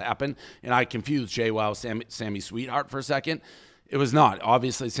that just happened. And I confused JWoww, Sammy's sweetheart for a second. It was not.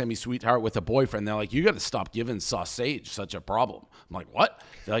 Obviously, Sammy's sweetheart with a boyfriend. They're like, you got to stop giving Sausage such a problem. I'm like, what?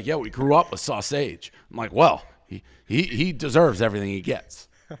 They're like, yeah, we grew up with Sausage. I'm like, well, he deserves everything he gets.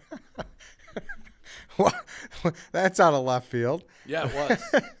 Well, that's out of left field. Yeah, it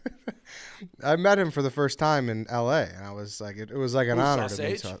was. I met him for the first time in L.A., and I was like, it was like an honor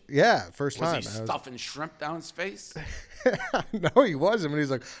Sausage? to meet. Yeah, first time. Was he stuffing shrimp down his face? No, he wasn't. And he's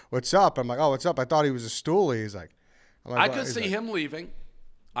like, "What's up?" I'm like, "Oh, what's up?" I thought he was a stoolie. He's like, I could see him leaving.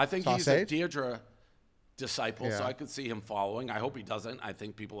 I think he's a Deirdre disciple, Yeah. so I could see him following. I hope he doesn't. I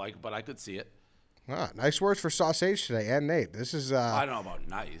think people like it, but I could see it. Nice words for Sausage today, and Nate. This is I don't know about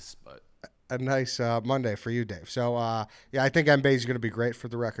nice, but a nice Monday for you, Dave. So, yeah, I think MB's going to be great for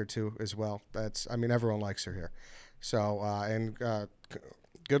the record, too, as well. Everyone likes her here. So,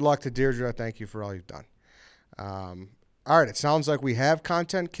 good luck to Deirdre. Thank you for all you've done. All right, it sounds like we have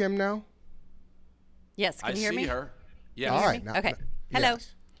Kontent Kim now. Yes, can you hear me? I see her. Yeah. All right. Okay. Hello.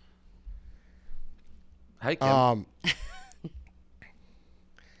 Yes. Hey, Kim.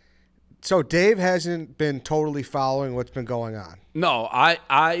 So Dave hasn't been totally following what's been going on. No,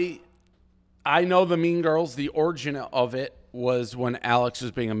 I know the Mean Girls. The origin of it was when Alex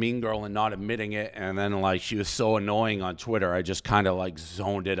was being a mean girl and not admitting it, and then like she was so annoying on Twitter, I just kind of like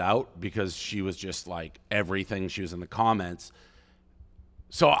zoned it out because she was just like everything. She was in the comments.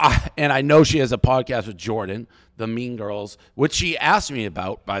 So I know she has a podcast with Jordan, the Mean Girls, which she asked me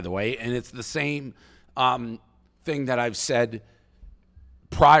about, by the way, and it's the same thing that I've said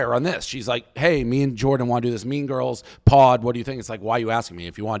prior on this. She's like, hey, me and Jordan want to do this Mean Girls pod. What do you think? It's like, why are you asking me?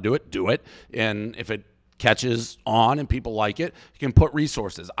 If you want to do it, do it. And if it catches on and people like it, you can put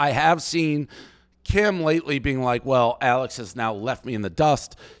resources. I have seen Kim lately being like, well, Alex has now left me in the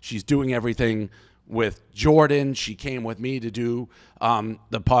dust. She's doing everything with Jordan. She came with me to do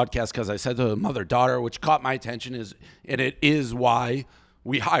the podcast because I said to the mother-daughter, which caught my attention, and it is why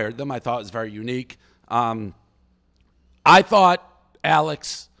we hired them. I thought it was very unique. I thought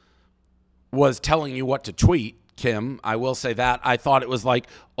Alex was telling you what to tweet, Kim. I will say that. I thought it was like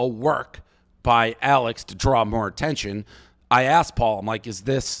a work by Alex to draw more attention. I asked Paul, I'm like, is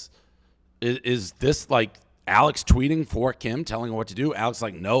this like Alex tweeting for Kim, telling her what to do? Alex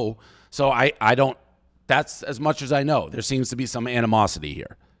like, no. So I don't, that's as much as I know. There seems to be some animosity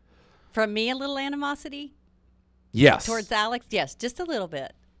here. From me, a little animosity? Yes. Towards Alex? Yes, just a little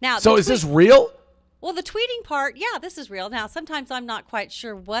bit. Now, so is this real? Well, the tweeting part, yeah, this is real. Now, sometimes I'm not quite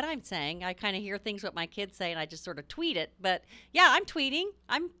sure what I'm saying. I kind of hear things what my kids say, and I just sort of tweet it. But yeah, I'm tweeting.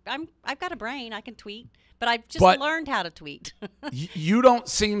 I've got a brain. I can tweet, but I've just learned how to tweet. You don't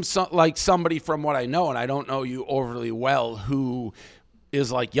seem like somebody, from what I know, and I don't know you overly well, who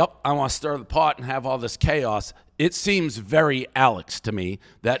is like, yep, I want to stir the pot and have all this chaos. It seems very Alex to me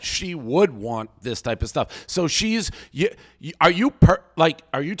that she would want this type of stuff. So are you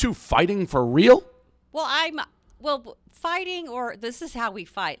two fighting for real? Well, fighting, or this is how we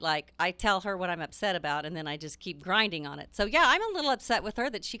fight. Like, I tell her what I'm upset about, and then I just keep grinding on it. So, yeah, I'm a little upset with her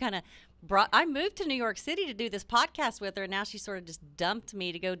that she kind of I moved to New York City to do this podcast with her, and now she sort of just dumped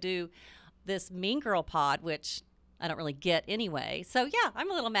me to go do this Mean Girl pod, which I don't really get anyway. So, yeah,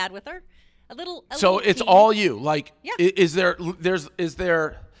 I'm a little mad with her. So it's all you. Like, yeah. Is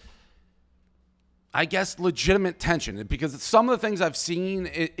there, I guess, legitimate tension? Because some of the things I've seen,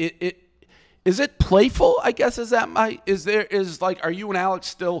 is it playful? I guess are you and Alex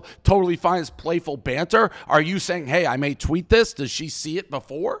still totally fine as playful banter? Are you saying, hey, I may tweet this? Does she see it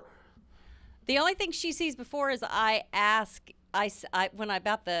before? The only thing she sees before is I ask, one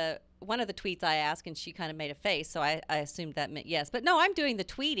of the tweets I ask, and she kind of made a face, so I assumed that meant yes. But no, I'm doing the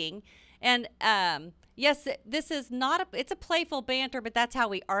tweeting, and yes, this is it's a playful banter, but that's how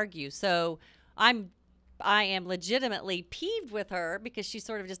we argue. So I am legitimately peeved with her because she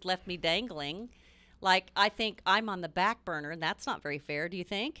sort of just left me dangling. Like, I think I'm on the back burner, and that's not very fair. Do you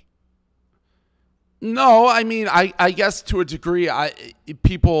think? No, I mean, I guess to a degree,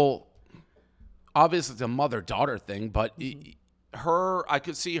 people, obviously it's a mother-daughter thing, but I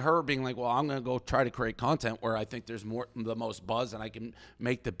could see her being like, well, I'm going to go try to create content where I think there's the most buzz and I can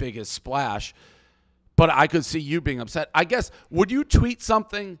make the biggest splash. But I could see you being upset. I guess, would you tweet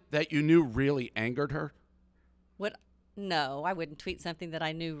something that you knew really angered her? No, I wouldn't tweet something that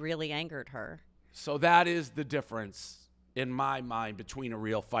I knew really angered her. So that is the difference in my mind between a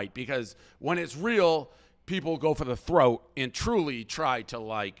real fight, because when it's real, people go for the throat and truly try to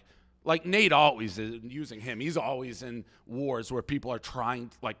like Nate always is using him. He's always in wars where people are trying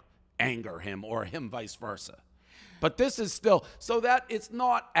to like anger him or him vice versa. But this is still so that it's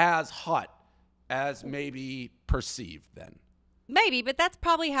not as hot as maybe perceived then. Maybe, but that's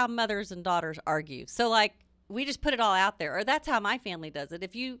probably how mothers and daughters argue. So like, we just put it all out there, or that's how my family does it.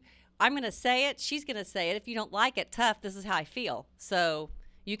 I'm going to say it, she's going to say it. If you don't like it, tough, this is how I feel. So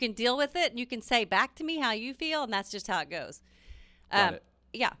you can deal with it, and you can say back to me how you feel, and that's just how it goes. Got it.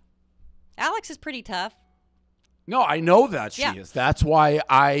 Yeah. Alex is pretty tough. No, I know that she is. That's why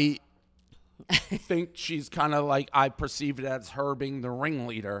I think she's kind of like, I perceive it as her being the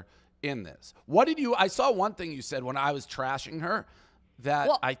ringleader in this. I saw one thing you said when I was trashing her that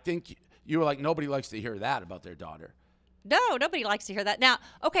I think you were like, nobody likes to hear that about their daughter. No, nobody likes to hear that. Now,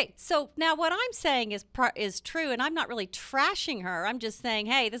 okay, so now what I'm saying is true, and I'm not really trashing her. I'm just saying,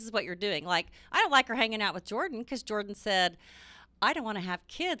 hey, this is what you're doing. Like, I don't like her hanging out with Jordan because Jordan said, I don't want to have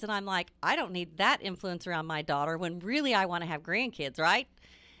kids. And I'm like, I don't need that influence around my daughter when really I want to have grandkids, right?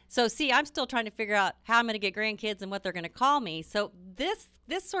 So, see, I'm still trying to figure out how I'm going to get grandkids and what they're going to call me. So this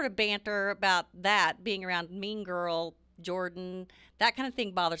sort of banter about that, being around Mean Girl, Jordan, that kind of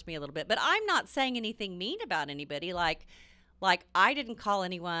thing bothers me a little bit. But I'm not saying anything mean about anybody. Like I didn't call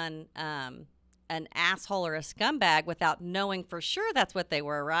anyone an asshole or a scumbag without knowing for sure that's what they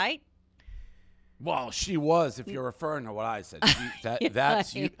were, right? Well, she was, if you're referring to what I said.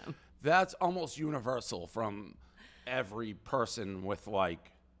 That's almost universal from every person with,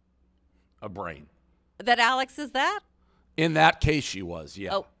 like, a brain. That Alex is that? In that case, she was,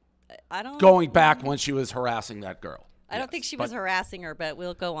 yeah. Oh, I don't Going back when she was harassing that girl. I don't think she was harassing her, but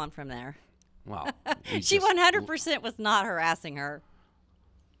we'll go on from there. Well, she 100% was not harassing her.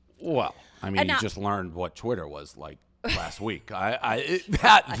 Well, I mean, you just learned what Twitter was like last week.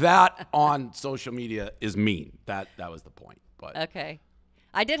 That on social media is mean. That was the point. But Okay.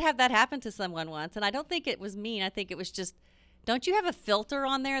 I did have that happen to someone once, and I don't think it was mean. I think it was just, don't you have a filter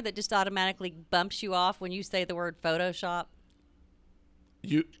on there that just automatically bumps you off when you say the word Photoshop?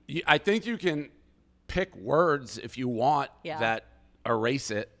 I think you can pick words if you want that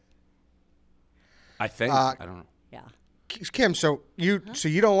erase it. I think. I don't know. Yeah. Kim, so you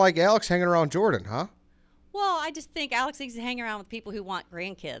don't like Alex hanging around Jordan, huh? Well, I just think Alex needs to hang around with people who want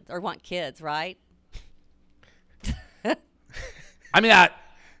grandkids or want kids, right? I mean,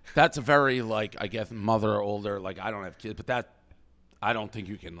 that's a very, like, I guess, mother or older, like, I don't have kids, but that, I don't think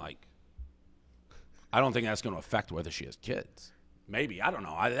you can, like, I don't think that's going to affect whether she has kids. Maybe. I don't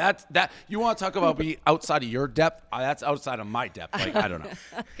know. That you want to talk about being outside of your depth? That's outside of my depth. Like, I don't know.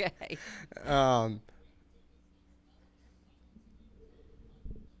 Okay.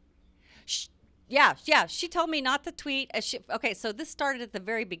 Yeah. She told me not to tweet. Okay, so this started at the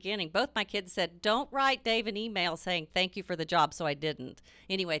very beginning. Both my kids said, don't write Dave an email saying thank you for the job, so I didn't.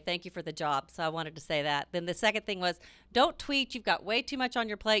 Anyway, thank you for the job, so I wanted to say that. Then the second thing was, don't tweet. You've got way too much on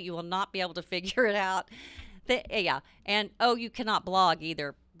your plate. You will not be able to figure it out. And, you cannot blog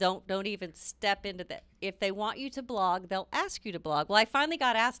either. Don't even step into that. If they want you to blog, they'll ask you to blog. Well, I finally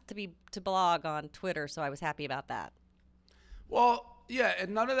got asked to blog on Twitter, so I was happy about that. Well, yeah,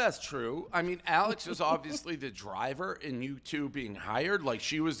 and none of that's true. I mean, Alex was obviously the driver in you two being hired. Like,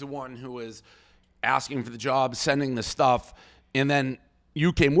 she was the one who was asking for the job, sending the stuff, and then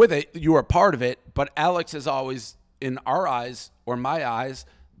you came with it. You were part of it. But Alex has always, in our eyes, or my eyes,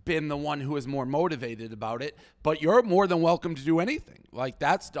 been the one who is more motivated about it. But you're more than welcome to do anything. Like,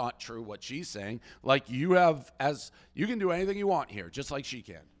 that's not true what she's saying. Like, you can do anything you want here, just like she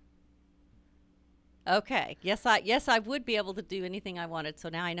can. Okay. Yes, I would be able to do anything I wanted. So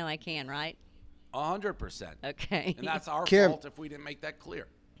now I know I can, right? 100%. Okay. And that's our Kim, fault if we didn't make that clear.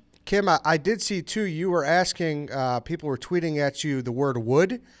 Kim, I did see too. You were asking. People were tweeting at you the word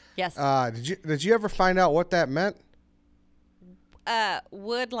 "would." Yes. Did you ever find out what that meant?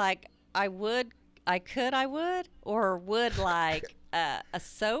 Would like I would, I could, I would, or would like a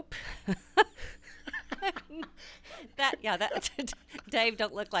soap. That Dave,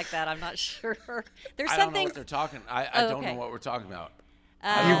 don't look like that. I'm not sure. There's I something. don't know what they're talking. I don't know what we're talking about.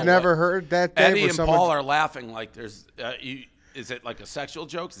 You've never heard that, Dave? Eddie and Paul are laughing like there's. Is it like a sexual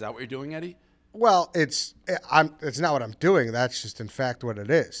joke? Is that what you're doing, Eddie? Well, it's not what I'm doing. That's just in fact what it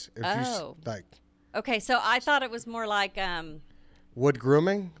is. If Oh. you like. Okay, so I thought it was more like Wood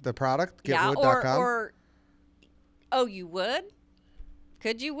Grooming, the product. GetWood.com. or you would?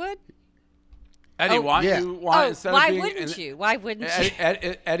 Could you would? Eddie, why instead why of being, wouldn't you? Why wouldn't you?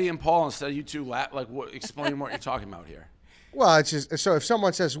 Eddie and Paul, instead of you two explain what you're talking about here. Well, it's just so if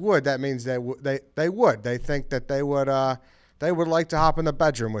someone says would, that means they would. They think that they would like to hop in the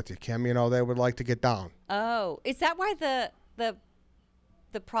bedroom with you, Kim. You know, they would like to get down. Oh, is that why the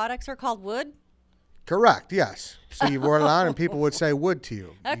products are called Wood? Correct. Yes. So you wore it on, and people would say would to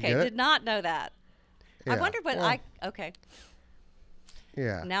you. Okay, did not know that. Yeah. I wondered what okay.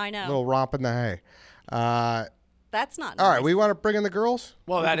 Yeah. Now I know. A little romp in the hay. That's not all nice. right. We want to bring in the girls.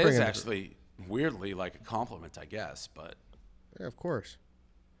 Well, that is actually weirdly like a compliment, I guess. But yeah, of course.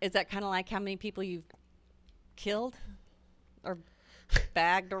 Is that kind of like how many people you've killed or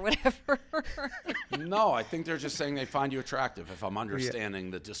bagged or whatever? No, I think they're just saying they find you attractive, if I'm understanding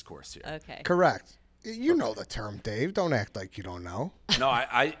the discourse here. Okay. Correct. You know the term, Dave. Don't act like you don't know. No,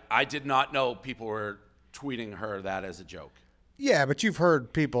 I did not know people were tweeting her that as a joke. Yeah, but you've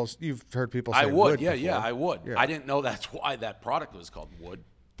heard people say I would. before. I would. Yeah. I didn't know that's why that product was called Wood.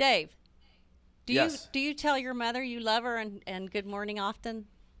 Dave, Yes. do you tell your mother you love her and good morning often?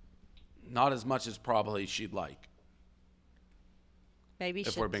 Not as much as probably she'd like. Maybe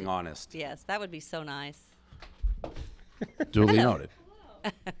if we're being honest. Yes, that would be so nice. Duly noted.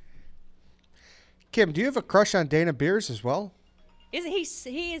 Kim, do you have a crush on Dana Beers as well? He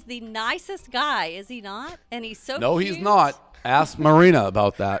is the nicest guy, is he not? And he's so No, cute. he's not. Ask Marina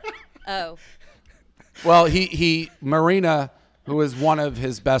about that. Oh. Well, Marina, who is one of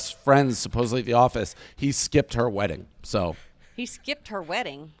his best friends, supposedly at the office, he skipped her wedding. So He skipped her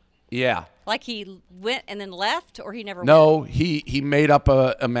wedding. Yeah. Like he went and then left, or he never went? No, he made up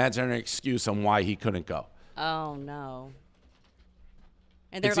a imaginary excuse on why he couldn't go. Oh, no.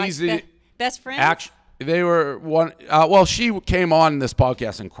 And they're It's like easy. best friends? They were one. Well, she came on this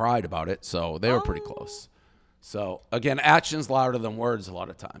podcast and cried about it, so they were pretty close. So, again, action's louder than words a lot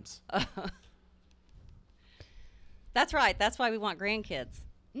of times. That's right. That's why we want grandkids.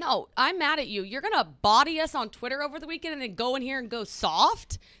 No, I'm mad at you. You're going to body us on Twitter over the weekend and then go in here and go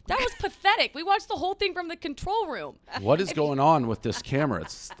soft? That was pathetic. We watched the whole thing from the control room. What is going on with this camera?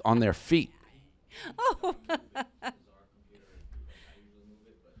 It's on their feet. Oh.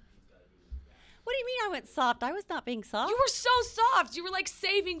 What do you mean I went soft? I was not being soft. You were so soft. You were like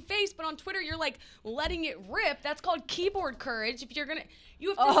saving face, but on Twitter you're like letting it rip. That's called keyboard courage. If you're gonna, you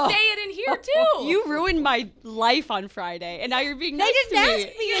have to say it in here too. You ruined my life on Friday, and now you're being nice They to didn't me.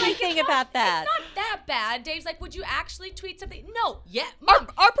 ask me anything about that. It's not that bad. Dave's like, would you actually tweet something? No. Yeah. Our, Mom.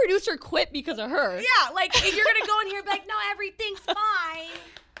 our producer quit because of her. Yeah. Like if you're gonna go in here and be like, no, everything's fine.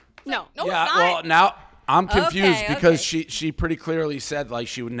 No. No, Yeah, it's not. well, now I'm confused Okay, because okay. she pretty clearly said like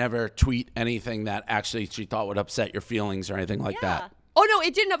she would never tweet anything that actually she thought would upset your feelings or anything like Yeah. that. Oh, no,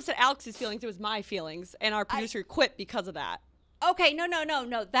 it didn't upset Alex's feelings. It was my feelings, and our producer quit because of that. Okay, no.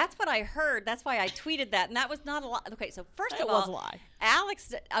 That's what I heard. That's why I tweeted that, and that was not a lie. Okay, so first It of all, was a lie.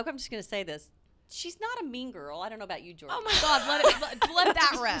 Alex, I'm just going to say this. She's not a mean girl. I don't know about you, Jordan. Oh my God, let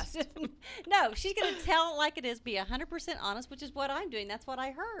that rest. No, she's going to tell it like it is, be 100% honest, which is what I'm doing. That's what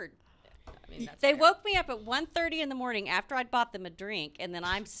I heard. I mean, that's They fair. woke me up at 1:30 in the morning after I'd bought them a drink, and then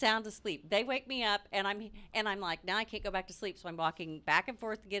I'm sound asleep. They wake me up, and I'm like, now I can't go back to sleep. So I'm walking back and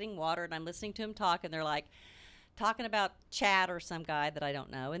forth getting water, and I'm listening to them talk, and they're like talking about Chad or some guy that I don't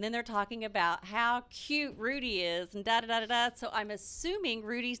know, and then they're talking about how cute Rudy is, and da da da da da. So I'm assuming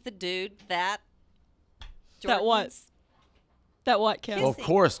Rudy's the dude that That what? Jordan's- That what, Kim? Well, of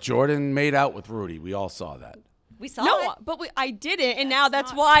course, Jordan made out with Rudy. We all saw that. We saw No, it. but I didn't, and now that's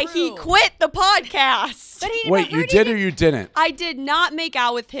not why he true. quit the podcast. But he, Wait, but you Rudy did or you didn't? I did not make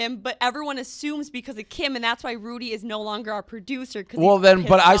out with him, but everyone assumes because of Kim, and that's why Rudy is no longer our producer. Well, then,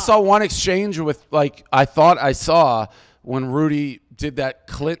 but I saw one exchange with, like, I thought I saw when Rudy did that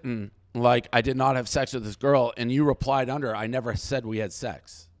Clinton, like, I did not have sex with this girl, and you replied under, I never said we had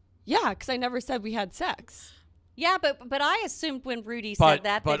sex. Yeah, because I never said we had sex. Yeah, but I assumed when Rudy But- said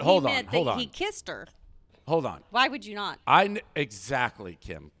that, but that hold he on, meant hold that on. he kissed her. Hold on. Why would you not? Exactly,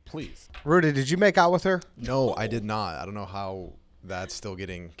 Kim. Please. Rudy, did you make out with her? No, I did not. I don't know how that's still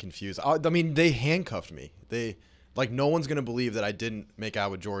getting confused. I mean, they handcuffed me. No one's going to believe that I didn't make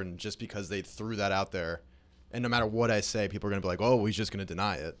out with Jordan just because they threw that out there. And no matter what I say, people are going to be like, oh, he's just going to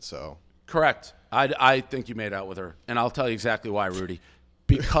deny it. So Correct. I think you made out with her, and I'll tell you exactly why, Rudy.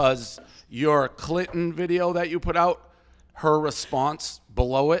 Because your Clinton video that you put out, her response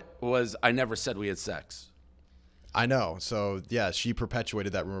below it was, I never said we had sex. I know. So, yeah, she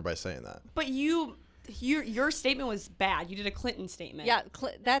perpetuated that rumor by saying that. But your statement was bad. You did a Clinton statement. Yeah,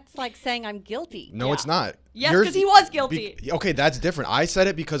 that's like saying I'm guilty. No, Yeah. it's not. Yes, Yours- 'cause he was guilty. Okay, that's different. I said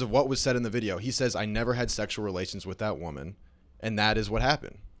it because of what was said in the video. He says, I never had sexual relations with that woman, and that is what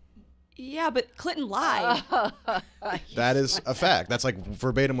happened. Yeah, but Clinton lied. That is a fact. That's like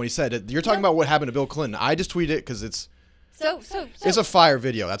verbatim what he said. You're talking about what happened to Bill Clinton. I just tweeted it because it's a fire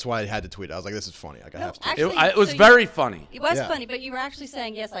video. That's why I had to tweet it. I was like, this is funny. Like, I have to. Actually, It was so very funny. It was Yeah. funny, but you were actually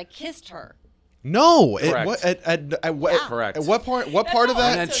saying, yes, I kissed her. No. Correct. Correct. At what part? What part of all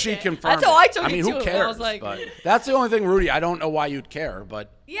And that? then she okay. confirmed That's how I it. took I mean, it who too. I cares? was like- But that's the only thing, Rudy. I don't know why you'd care,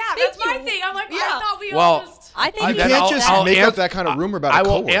 but Yeah, that's my you. thing. I'm like, Yeah. I thought we Well, all just. I think You he then can't did just that. make up that kind of rumor about a I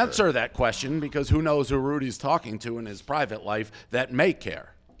will coworker. answer that question because who knows who Rudy's talking to in his private life that may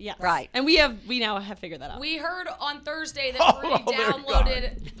care. Yes. Right. And we now have figured that out. We heard on Thursday that Oh,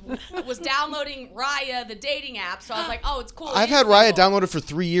 Rudy was downloading Raya, the dating app. So I was like, oh, it's cool. I've had Riot downloaded for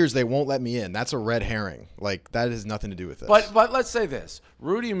 3 years. They won't let me in. That's a red herring. Like, that has nothing to do with this. But let's say this: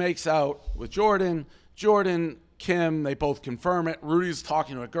 Rudy makes out with Jordan. Jordan, Kim, they both confirm it. Rudy's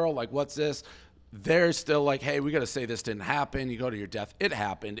talking to a girl like, "What's this?" They're still like, "Hey, we got to say this didn't happen." You go to your death. It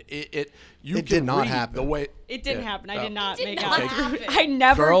happened. It can did not read happen. The way It didn't Yeah. happen. I did not It did make not out. happen. I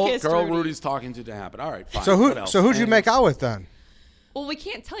never kissed girl Rudy. Rudy's talking to didn't happen. All right, fine. So What else? who'd you make out with then? Well, we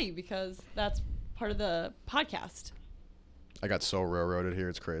can't tell you because that's part of the podcast. I got so railroaded here.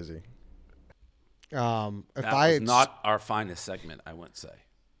 It's crazy. If That I was not our finest segment, I wouldn't say.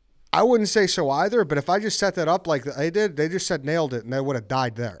 I wouldn't say so either, but if I just set that up like they did, they just said nailed it, and they would have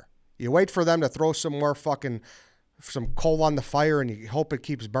died there. You wait for them to throw some coal on the fire, and you hope it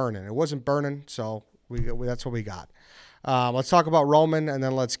keeps burning. It wasn't burning, so that's what we got. Let's talk about Roman, and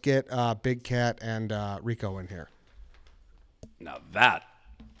then let's get Big Cat and Rico in here. Now that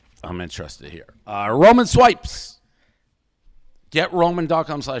I'm interested to hear. Roman swipes. Get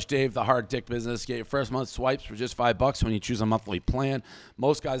Roman.com/Dave, the hard dick business. Get your first month swipes for just $5 when you choose a monthly plan.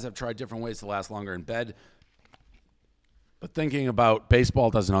 Most guys have tried different ways to last longer in bed. But thinking about baseball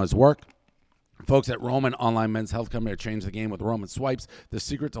doesn't always work. Folks at Roman Online Men's Health Company are changing the game with Roman swipes, the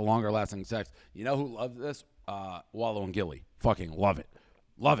secret to longer lasting sex. You know who loves this? Wallow and Gilly. Fucking love it.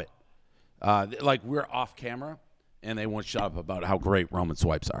 Love it. Like we're off camera, and they won't shut up about how great Roman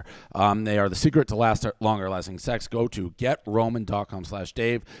swipes are. They are the secret to longer lasting sex. Go to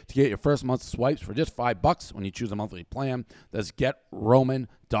GetRoman.com/Dave to get your first month's swipes for just $5 when you choose a monthly plan. That's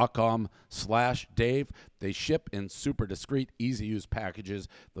GetRoman.com/Dave. They ship in super discreet, easy-use packages.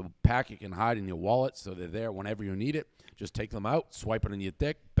 The pack you can hide in your wallet, so they're there whenever you need it. Just take them out, swipe it on your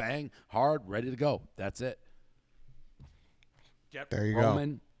dick, bang, hard, ready to go. That's it. There you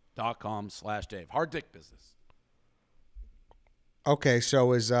go. GetRoman.com/Dave. Hard dick business. Okay,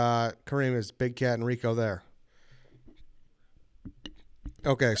 so is Kareem, is Big Cat and Rico there?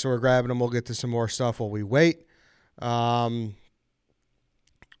 Okay, so we're grabbing them. We'll get to some more stuff while we wait.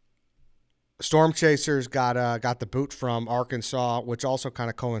 Storm Chasers got the boot from Arkansas, which also kind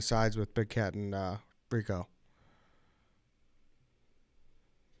of coincides with Big Cat and Rico.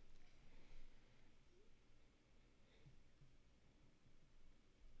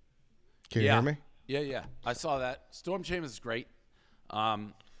 Can you hear me? Yeah. I saw that. Storm Chasers is great.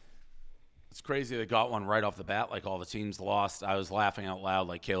 It's crazy they got one right off the bat, like all the teams lost. I was laughing out loud,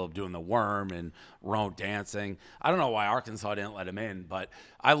 like Caleb doing the worm and Roan dancing. I don't know why Arkansas didn't let him in, but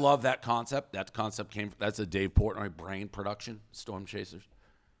I love that concept. That concept that's a Dave Portnoy brain production, Storm Chasers.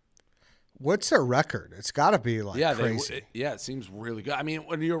 What's their record? It's got to be like crazy. It seems really good. I mean,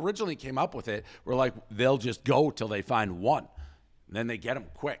 when you originally came up with it, we're like, they'll just go till they find one. And then they get them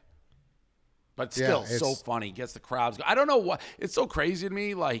quick. But still, so funny. Gets the crowds. I don't know what. It's so crazy to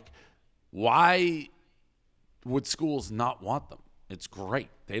me. Like, why would schools not want them? It's great.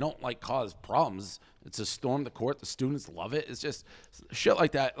 They don't cause problems. It's a storm the court. The students love it. It's just shit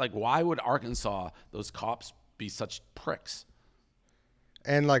like that. Like, why would Arkansas, those cops, be such pricks?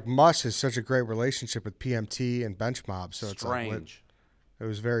 And Muss has such a great relationship with PMT and Bench Mob, so strange. It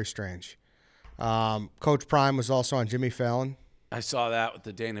was very strange. Coach Prime was also on Jimmy Fallon. I saw that with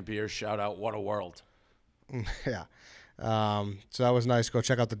the Dana Beer shout out. What a world. Yeah. So that was nice. Go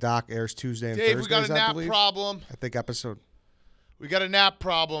check out the doc. Airs Tuesday and Dave, Thursdays, we got a nap problem. I think episode. We got a nap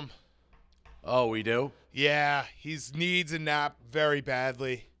problem. Oh, we do? Yeah, he needs a nap very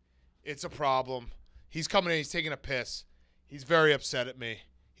badly. It's a problem. He's coming in. He's taking a piss. He's very upset at me.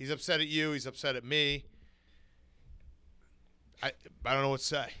 He's upset at you. He's upset at me. I don't know what to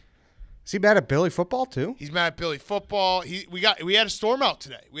say. Is he mad at Billy football too? He's mad at Billy football. We had a storm out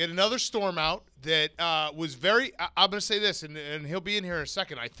today. We had another storm out that was very. I'm gonna say this, and he'll be in here in a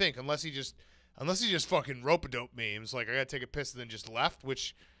second, I think, unless he just fucking rope-a-dope me. He was like, I gotta take a piss, and then just left,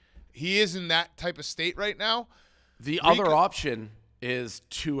 which he is in that type of state right now. The other option is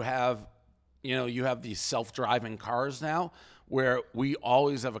to have, you have these self-driving cars now, where we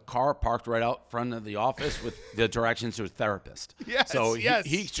always have a car parked right out front of the office with the directions to a therapist. Yes, so yes.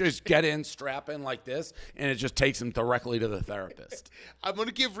 he just get in, strap in like this, and it just takes him directly to the therapist. I'm going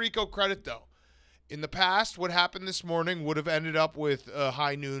to give Rico credit, though. In the past, what happened this morning would have ended up with a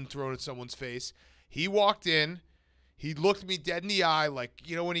high noon thrown at someone's face. He walked in. He looked me dead in the eye, like,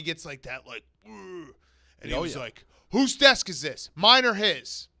 when he gets like that, like, and he was like, whose desk is this? Mine or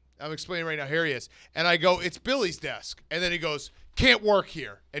his? I'm explaining right now. Here he is. And I go, it's Billy's desk. And then he goes, can't work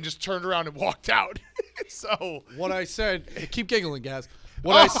here. And just turned around and walked out. So what I said, keep giggling, guys.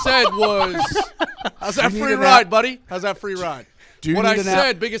 What I said was, how's that free ride, buddy? How's that free ride? What I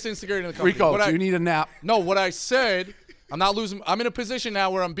said, biggest instigator in the company. Rico, do you need a nap? No, what I said, I'm not losing. I'm in a position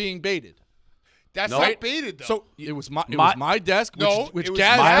now where I'm being baited. That's not baited, though. So it was my desk, which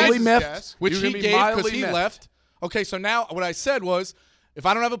Gaz mildly had, miffed, which he gave because he left. Okay, so now what I said was, if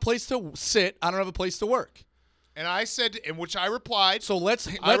I don't have a place to sit, I don't have a place to work. And I said, in which I replied. So let's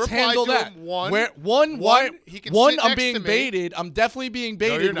handle that. One, I'm being baited. I'm definitely being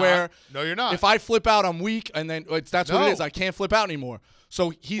baited. No, you're not. If I flip out, I'm weak, and then that's what it is. I can't flip out anymore. So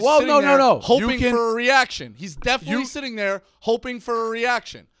he's sitting there hoping for a reaction. He's definitely sitting there hoping for a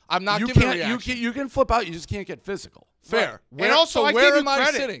reaction. I'm not giving a reaction. You can flip out. You just can't get physical. Fair. Right. And also, where am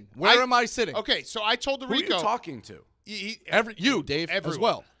I sitting? Where am I sitting? Okay, so I told the Rico. Who are you talking to? You, Dave, as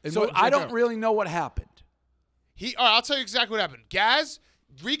well. So I don't really know what happened. All right, I'll tell you exactly what happened.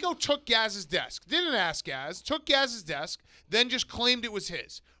 Rico took Gaz's desk. Didn't ask Gaz. Took Gaz's desk. Then just claimed it was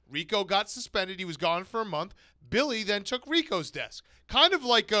his. Rico got suspended. He was gone for a month. Billy then took Rico's desk. Kind of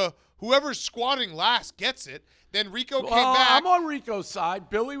like whoever's squatting last gets it. Then Rico came back. I'm on Rico's side.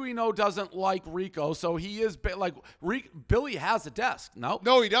 Billy, we know, doesn't like Rico, so he is Billy has a desk.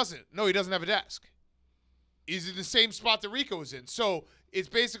 No, he doesn't. No, he doesn't have a desk. He's in the same spot that Rico was in. So it's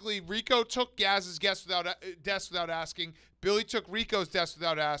basically Rico took Gaz's desk without asking. Billy took Rico's desk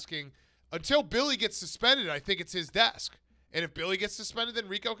without asking. Until Billy gets suspended, I think it's his desk. And if Billy gets suspended, then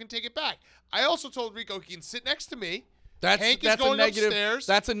Rico can take it back. I also told Rico he can sit next to me Hank is going upstairs.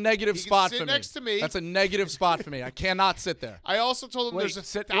 That's a negative spot for me. Next to me. That's a negative spot for me. I cannot sit there. I also told him there's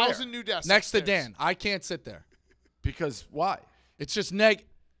 1,000 new desks next upstairs. to Dan. I can't sit there because why? It's just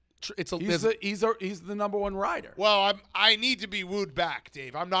It's he's the number one rider. Well, I need to be wooed back,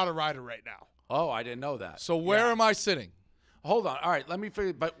 Dave. I'm not a rider right now. Oh, I didn't know that. So where am I sitting? Hold on. All right, let me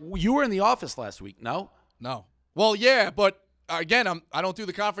figure. But you were in the office last week, no? No. Well, yeah, but again, I don't do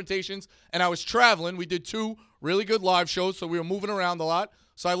the confrontations, and I was traveling. We did 2 really good live shows, so we were moving around a lot.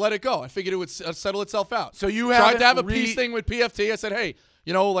 So I let it go. I figured it would settle itself out. So you tried to have a peace thing with PFT. I said, hey,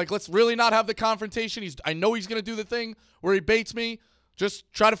 let's really not have the confrontation. I know he's going to do the thing where he baits me.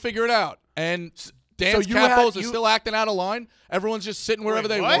 Just try to figure it out. And Dan's capos are still acting out of line. Everyone's just sitting wherever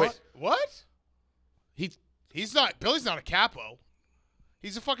they want. What? He's not. Billy's not a capo.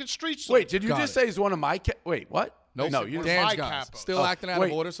 He's a fucking street star. Wait, did you just say he's one of my? Wait, what? Nope. No, you Dan's guys still acting out of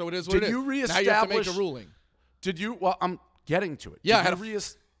order. So it is what it is. Did you reestablish? Now you have to make a ruling. Did you? Well, I'm getting to it. Yeah, I had to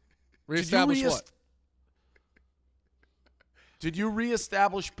reestablish what? Did you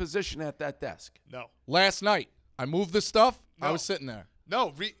reestablish position at that desk? No. Last night, I moved the stuff. No. I was sitting there.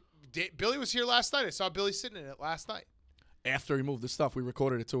 No, Billy was here last night. I saw Billy sitting in it last night. After he moved the stuff, we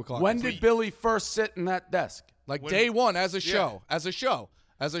recorded at 2 o'clock. When did Billy first sit in that desk? Like day one, as a show, as a show,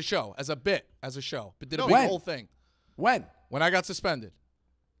 as a show, as a bit, as a show. But did a whole thing. When? When I got suspended.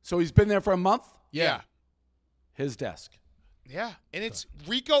 So he's been there for a month? Yeah. His desk. Yeah, and it's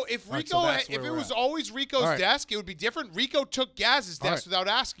Rico. If it was always Rico's desk, it would be different. Rico took Gaz's desk without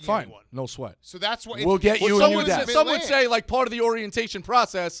asking anyone. No sweat. So that's what we'll get you a new desk. Some would say like part of the orientation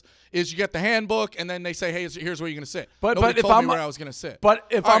process is you get the handbook and then they say, hey, here's where you're going to sit. But Nobody if told me where I was going to sit. But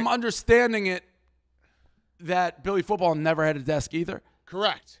if I'm understanding it, that Billy Football never had a desk either.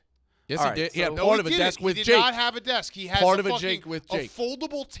 Correct. Yes, he did. He had part of a desk with Jake. He did not have a desk. He has part of a Jake with Jake. A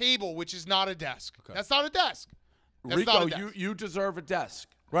foldable table, which is not a desk. Okay. That's not a desk. That's Rico, not a desk. you deserve a desk.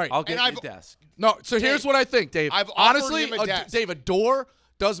 Right. I'll get you a desk. No, so here's what I think, Dave. Honestly, him a desk. Dave, a door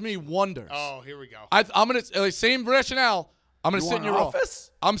does me wonders. Oh, here we go. I'm going to, same rationale, I'm going to sit in your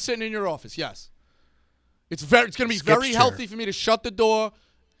office? I'm sitting in your office, yes. It's going to be very healthy for me to shut the door.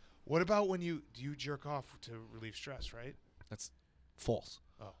 What about when do you jerk off to relieve stress, right? That's false.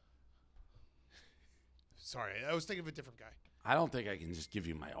 Oh. Sorry, I was thinking of a different guy. I don't think I can just give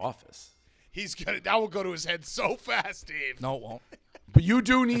you my office. That will go to his head so fast, Dave. No, it won't. But you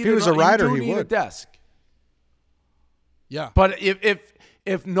do need. If he was a rider, he would. A desk. Yeah. But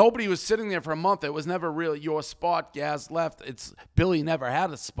if nobody was sitting there for a month, it was never really your spot. Gaz left. Billy never had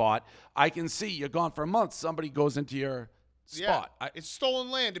a spot. I can see you're gone for a month. Somebody goes into your spot. Yeah, it's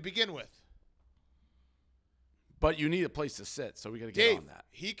stolen land to begin with. But you need a place to sit, so we got to get on that.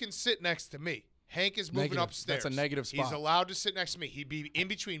 He can sit next to me. Hank is moving upstairs. That's a negative spot. He's allowed to sit next to me. He'd be in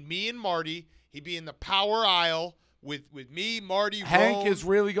between me and Marty. He'd be in the power aisle with me, Marty, Hank Rome. is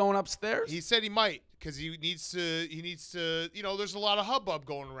really going upstairs? He said he might because he needs to, there's a lot of hubbub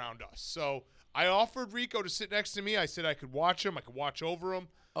going around us. So I offered Rico to sit next to me. I said I could watch him. I could watch over him.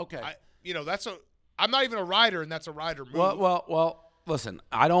 Okay. I'm not even a rider, and that's a rider move. Well, listen,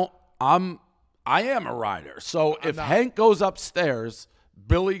 I am a rider. So if Hank goes upstairs,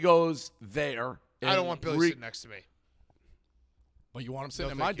 Billy goes there. I don't want Billy sitting next to me. But you want him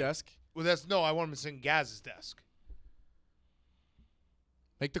sitting at my desk? Well, I want him sitting at Gaz's desk.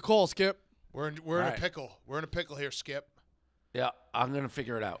 Make the call, Skip. We're in a pickle. We're in a pickle here, Skip. Yeah, I'm gonna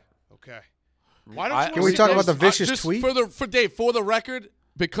figure it out. Okay. Why don't you? Can we talk about the vicious tweet? For Dave, for the record,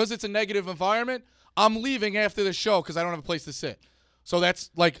 because it's a negative environment, I'm leaving after the show because I don't have a place to sit. So that's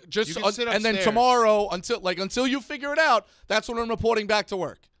like just and then tomorrow until you figure it out, that's when I'm reporting back to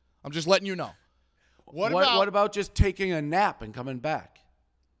work. I'm just letting you know. What about just taking a nap and coming back?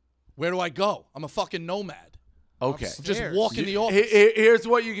 Where do I go? I'm a fucking nomad. Okay. Just walk in the office. Here's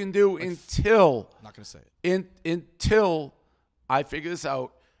what you can do until I'm not gonna say it. Until I figure this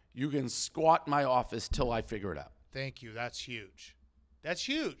out. You can squat in my office till I figure it out. Thank you. That's huge. That's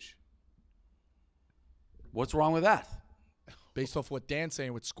huge. What's wrong with that? Based off what Dan's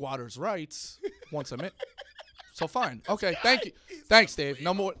saying with squatters' rights, once a minute. So fine. Okay. Thank you. Thanks, Dave.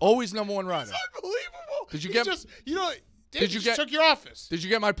 Always number one rider. It's unbelievable. Did you get? Dave took your office. Did you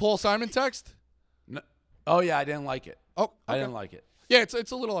get my Paul Simon text? No. Oh yeah, I didn't like it. Oh, okay. I didn't like it. Yeah, it's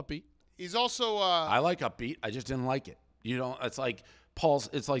a little upbeat. He's also. I like upbeat. I just didn't like it. It's like Paul's.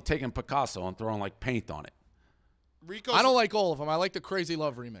 It's like taking Picasso and throwing like paint on it. I don't like all of them. I like the Crazy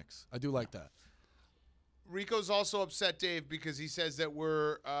Love remix. I do like that. Rico's also upset, Dave, because he says that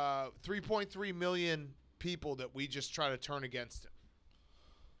we're 3.3 million people that we just try to turn against him.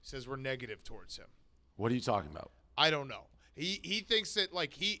 He says we're negative towards him. What are you talking about? I don't know. He thinks that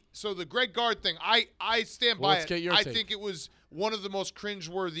so the Greg Gard thing, I stand by let's it. get your I take. think it was one of the most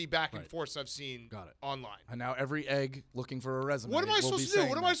cringeworthy back and forths I've seen online. And now every egg looking for a resume. What am I supposed to do?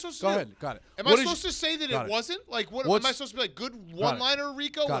 What am I supposed to do? Go ahead. Got it. Am I supposed to say that it wasn't? Like, what am I supposed to be like? Good one-liner,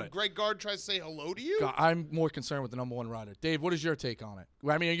 Rico, when Greg Gard tries to say hello to you? I'm more concerned with the number one rider. Dave, what is your take on it?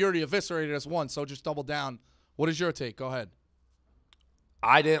 I mean, you already eviscerated us once, so just double down. What is your take? Go ahead.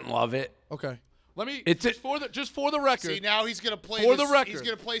 I didn't love it. Okay. Let me just for the record. See, now he's gonna play for the record. He's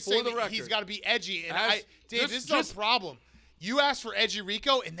gonna play saying he's got to be edgy. And Dave, this is our problem. You asked for edgy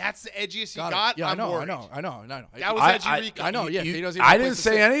Rico, and that's the edgiest he got. Yeah, I'm worried. I know. That was edgy Rico. I know. Yeah, he doesn't. I didn't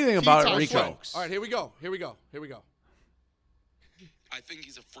say anything about it, Rico. Folks. All right, here we go. I think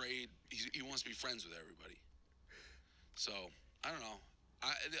he's afraid. He wants to be friends with everybody. So I don't know.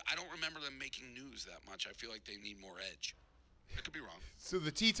 I don't remember them making news that much. I feel like they need more edge. I could be wrong. So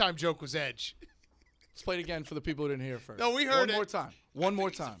the tea time joke was edge. Let's play it again for the people who didn't hear it first. No, we heard it. One more time. One more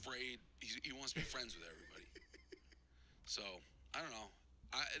time. He's afraid. He wants to be friends with everybody. So I don't know.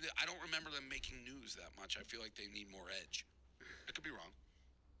 I don't remember them making news that much. I feel like they need more edge. I could be wrong.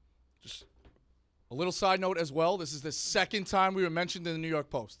 Just a little side note as well. This is the second time we were mentioned in the New York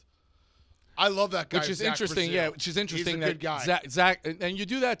Post. I love that guy. Which is Zach interesting. Brazil. Yeah, which is interesting. He's a good guy. Zach, and you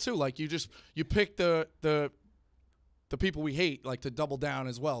do that too. Like you pick the people we hate, like to double down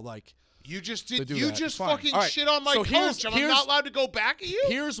as well. Like you just did. You just fucking shit on my coach. I'm not allowed to go back at you.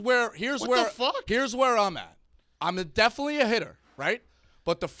 Here's where I'm at. I'm definitely a hitter, right?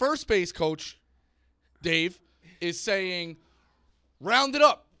 But the first base coach, Dave, is saying, round it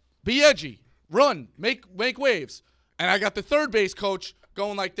up, be edgy, run, make waves. And I got the third base coach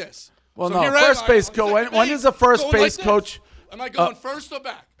going like this. Well, so no, first base coach. When is the first base coach? Am I going first or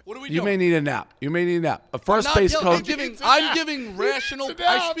back? What are we doing? You may need a nap. A first base coach. I'm giving rational.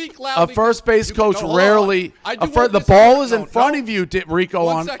 I speak loudly. A first base coach rarely. The ball is in front of you, Rico.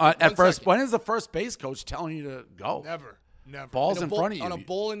 At first, when is the first base coach telling you to go? Never. Ball's in front of you. On a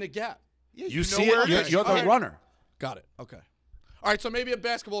ball in the gap. Yeah, you see it. You're the runner. Got it. Okay. All right. So maybe a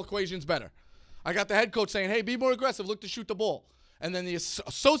basketball equation's better. I got the head coach saying, "Hey, be more aggressive. Look to shoot the ball." And then the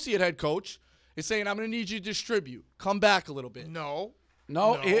associate head coach is saying, "I'm going to need you to distribute. Come back a little bit." No.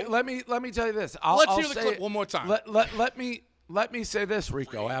 Let me tell you this. Let's hear the clip one more time. Let me say this,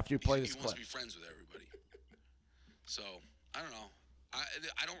 Rico. After you play this clip. He wants to be friends with everybody. So I don't know.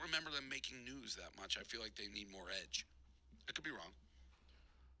 I don't remember them making news that much. I feel like they need more edge. I could be wrong.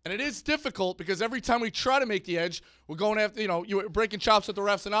 And it is difficult because every time we try to make the edge, we're going after, you're breaking chops with the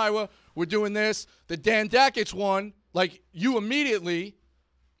refs in Iowa. We're doing this. The Dan Dakich one, like you immediately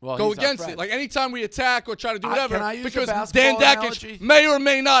go against it. Like anytime we attack or try to do whatever, because Dan Dakich may or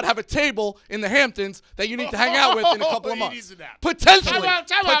may not have a table in the Hamptons that you need to hang out with in a couple of months. Potentially.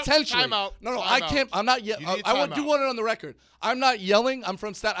 Potentially. Time out. No, I can't. I'm not yelling. I want to want it on the record. I'm not yelling. I'm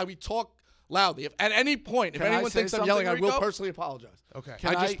from Staten. We talk loudly. If at any point, if anyone thinks I'm yelling, I will personally apologize. Okay.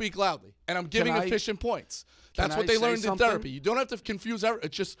 I just speak loudly, and I'm giving efficient points. That's what they learned in therapy. You don't have to confuse everything.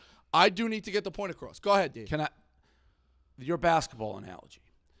 It's just I do need to get the point across. Go ahead, Dave. Your basketball analogy.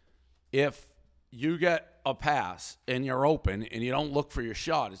 If you get a pass and you're open and you don't look for your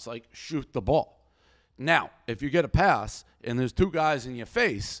shot, it's like shoot the ball. Now, if you get a pass and there's two guys in your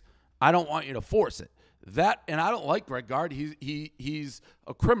face, I don't want you to force it. And I don't like Greg Gard. He's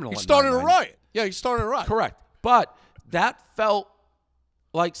a criminal. He started a riot. Yeah, he started a riot. Correct. But that felt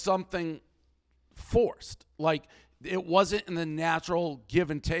like something forced. Like it wasn't in the natural give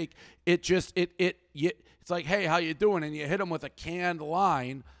and take. It just it's like, hey, how you doing? And you hit him with a canned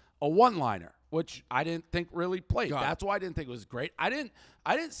line, a one-liner, which I didn't think really played. That's why I didn't think it was great. I didn't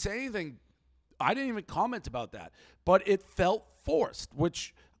say anything. I didn't even comment about that. But it felt forced,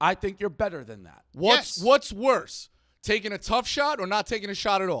 which I think you're better than that. What's worse, taking a tough shot or not taking a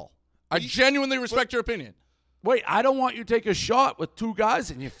shot at all? I genuinely respect your opinion. Wait, I don't want you to take a shot with two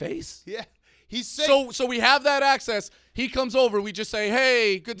guys in your face. Yeah. He's saying, so we have that access. He comes over. We just say,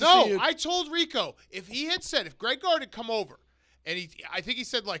 hey, good to see you. No, I told Rico, if Greg Gard had come over, and I think he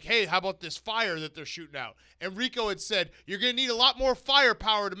said, like, hey, how about this fire that they're shooting out? And Rico had said, you're going to need a lot more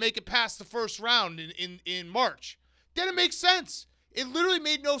firepower to make it past the first round in March. Then it makes sense. It literally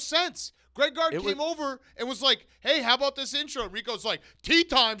made no sense. Greg Gard came over and was like, hey, how about this intro? Rico's like, tea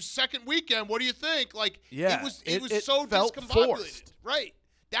time, second weekend. What do you think? Like, yeah, it was so felt discombobulated. Forced. Right.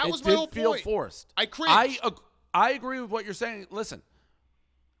 That was my whole point. It did feel forced. I cringed. I agree with what you're saying. Listen,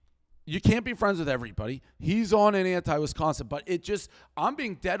 you can't be friends with everybody. He's on an anti-Wisconsin, but I'm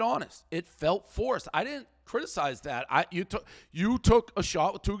being dead honest. It felt forced. I didn't criticize that. You took a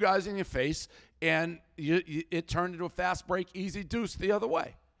shot with two guys in your face, and it turned into a fast break, easy deuce the other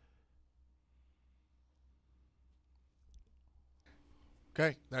way.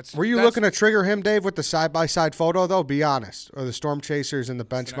 Okay, Were you looking to trigger him, Dave, with the side-by-side photo, though? Be honest. Or the Storm Chasers in the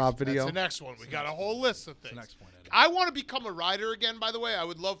bench mob video? That's the next one. We got a whole list of things. Next point, I want to become a writer again, by the way. I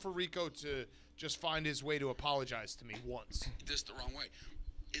would love for Rico to just find his way to apologize to me once. This the wrong way.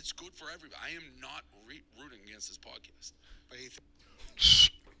 It's good for everybody. I am not rooting against this podcast.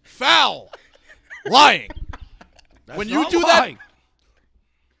 Foul. Lying. When you do that.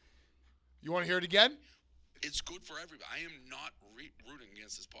 You want to hear it again? It's good for everybody. I am not rooting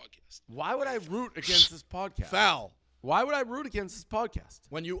against this podcast. Why would I root against this podcast? Foul. Why would I root against this podcast?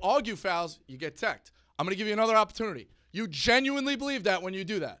 When you argue fouls, you get teched. I'm going to give you another opportunity. You genuinely believe that when you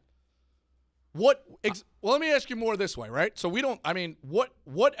do that. Well, let me ask you more this way, right? So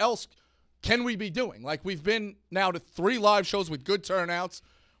what else can we be doing? Like, we've been now to 3 live shows with good turnouts.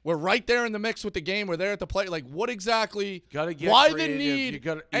 We're right there in the mix with the game. We're there at the play. Like, what exactly? Gotta get why creative.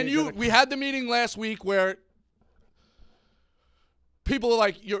 the need? We had the meeting last week where people are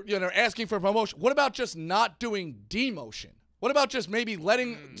like, you're asking for promotion. What about just not doing demotion? What about just maybe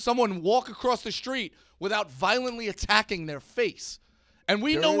letting someone walk across the street without violently attacking their face? And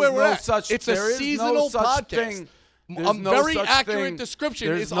we know where we're at. It's a seasonal podcast. A very accurate description.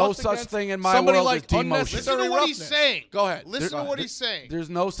 There's no such thing in my world as demotion. Listen to what he's saying. Go ahead. Listen to what he's saying. There's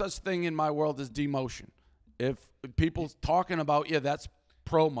no such thing in my world as demotion. If people talking about that's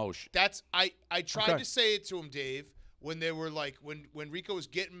promotion. I tried to say it to him, Dave, when they were like when Rico was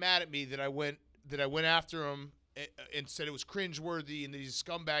getting mad at me that I went after him and said it was cringeworthy and that he's a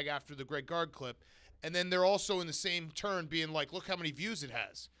scumbag after the Greg Gard clip, and then they're also in the same turn being like, look how many views it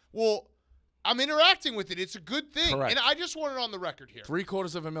has. Well, I'm interacting with it. It's a good thing. Correct. And I just want it on the record here.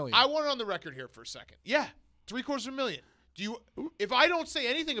 750,000. I want it on the record here for a second. Yeah, 750,000. Do you? If I don't say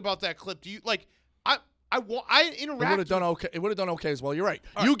anything about that clip, do you like? I interact. It would have done okay. It would have done okay as well. You're right.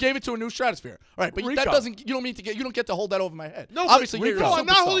 You gave it to a new stratosphere. All right, but Rico. that doesn't. You don't get to hold that over my head. No, obviously, Rico, I'm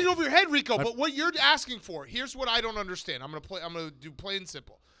not holding it over your head, Rico. But what you're asking for, here's what I don't understand. I'm gonna do plain and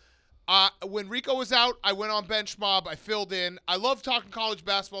simple. When Rico was out, I went on Bench Mob. I filled in. I love talking college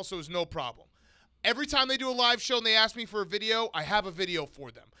basketball, so it was no problem. Every time they do a live show and they ask me for a video, I have a video for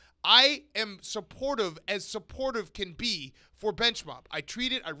them. I am supportive as supportive can be for Bench Mob. I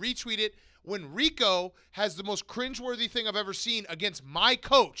tweet it. I retweet it. When Rico has the most cringeworthy thing I've ever seen against my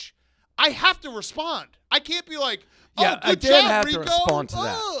coach, I have to respond. I can't be like, good I did job, have Rico. to respond to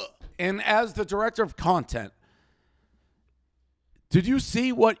that. And as the director of content, did you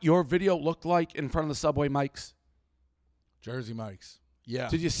see what your video looked like in front of the subway mics? Jersey mics. Yeah.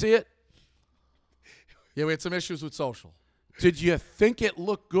 Did you see it? Yeah, we had some issues with social. Did you think it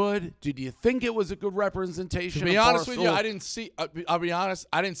looked good? Did you think it was a good representation? To be honest with you, I didn't see. I'll be honest.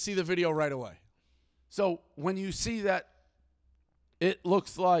 I didn't see the video right away. So when you see that, it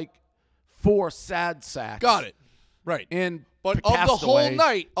looks like 4 sad sacks. Got it. Right. But of the whole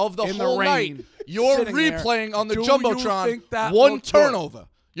night, you're replaying on the Jumbotron one turnover. Good?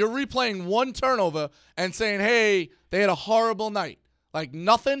 You're replaying one turnover and saying, "Hey, they had a horrible night." Like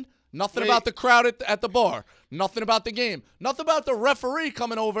nothing about the crowd at the bar. Nothing about the game. Nothing about the referee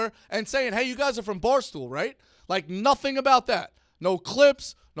coming over and saying, "Hey, you guys are from Barstool, right?" Like nothing about that. No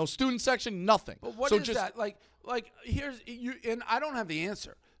clips, no student section, nothing. But what is that? Like here's you, and I don't have the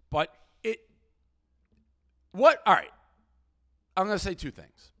answer, but all right. I'm going to say 2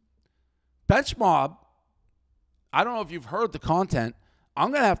 things. Bench Mob, I don't know if you've heard the content.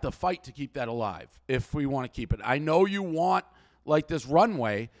 I'm going to have to fight to keep that alive if we want to keep it. I know you want like this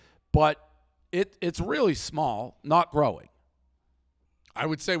runway, but it's really small, not growing. I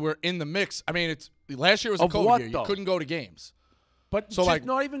would say we're in the mix. I mean, last year was a COVID year. You couldn't go to games. But so just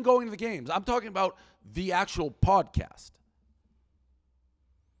not even going to the games. I'm talking about the actual podcast.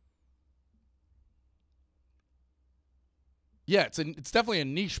 Yeah, it's definitely a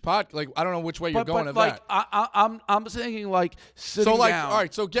niche pod. Like I don't know which way you're going with that. I'm saying like sitting down, all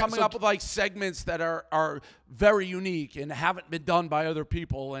right, coming up with like segments that are very unique and haven't been done by other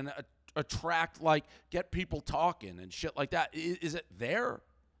people and attract get people talking and shit like that. Is it there?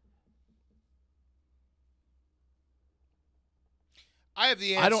 I have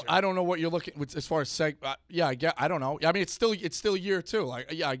the answer. I don't know what you're looking with as far as I don't know. I mean, it's still year 2.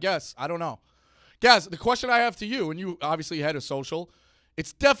 I guess I don't know. Guys, the question I have to you, and you obviously had a social,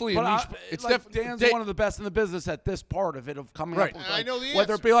 it's definitely a niche. Dan's one of the best in the business at this part of it, of coming up with I know the answer.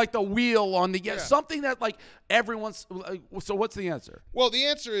 Whether it be like the wheel on the something that like everyone's. So what's the answer? Well, the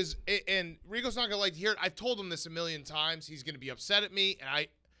answer is, and Rico's not gonna like to hear it. I've told him this a million times. He's gonna be upset at me, and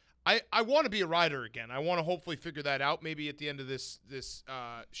I want to be a writer again. I want to hopefully figure that out maybe at the end of this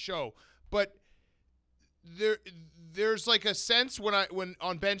show, but there's like a sense when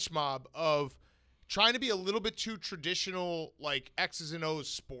on Bench Mob of trying to be a little bit too traditional, like X's and O's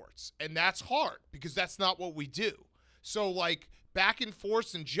sports. And that's hard because that's not what we do. So like back and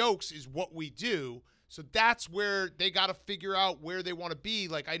forth and jokes is what we do. So that's where they got to figure out where they want to be.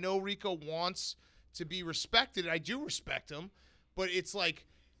 Like I know Rico wants to be respected, and I do respect him, but it's like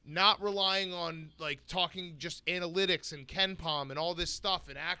not relying on like talking just analytics and KenPom and all this stuff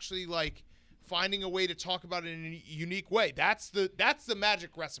and actually like finding a way to talk about it in a unique way. That's the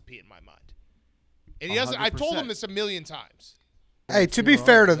magic recipe in my mind. And he doesn't. I've told him this a million times. Hey, to be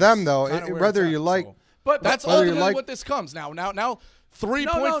fair to them, though, whether you like, but that's ultimately what this comes now. Now, 3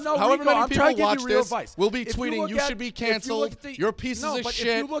 points. However Rico, many people watch this, advice. will be tweeting. You should be canceled. You're pieces of shit.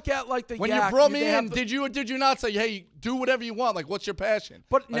 If you look at like the when yak, you brought me in, did you or did you not say, hey, do whatever you want? Like, what's your passion?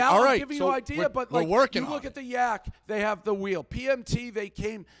 But like, now all right, I'm giving you an idea. But like, we're working. You look at the yak. They have the wheel. PMT.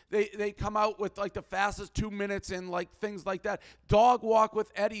 They come out with like the fastest 2 minutes and like things like that. Dog walk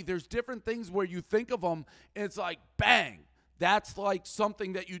with Eddie. There's different things where you think of them. And it's like bang. That's like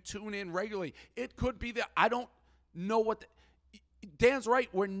something that you tune in regularly. It could be that I don't know what. Dan's right.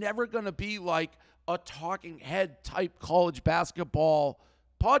 We're never going to be like a talking head type college basketball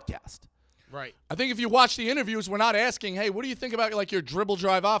podcast. Right. I think if you watch the interviews, we're not asking, hey, what do you think about like your dribble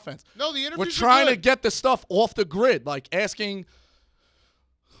drive offense? No, the interviews we're trying are to get the stuff off the grid, like asking.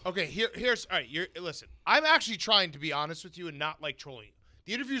 Okay, here's all right. Listen. I'm actually trying to be honest with you and not like trolling you.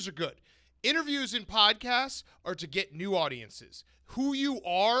 The interviews are good. Interviews in podcasts are to get new audiences. Who you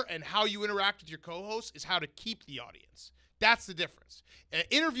are and how you interact with your co-host is how to keep the audience. That's the difference. An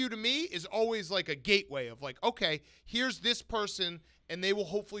interview to me is always like a gateway of like, okay, here's this person, and they will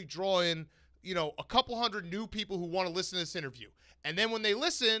hopefully draw in, a couple hundred new people who want to listen to this interview. And then when they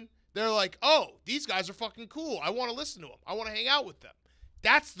listen, they're like, oh, these guys are fucking cool. I want to listen to them. I want to hang out with them.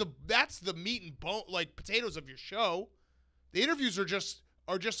 That's the meat and bone, like potatoes of your show. The interviews are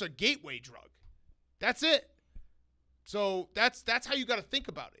just a gateway drug. That's it. So that's how you got to think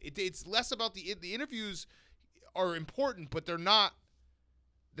about it. It's less about the interviews are important, but they're not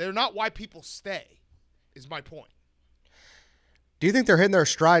why people stay, is my point. Do you think they're hitting their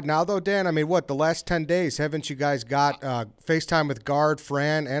stride now, though, Dan? I mean, the last 10 days, haven't you guys got FaceTime with Guard,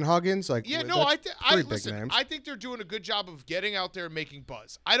 Fran, and Huggins? Like, yeah, no, I names. I think they're doing a good job of getting out there and making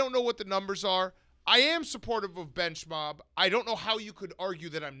buzz. I don't know what the numbers are. I am supportive of Bench Mob. I don't know how you could argue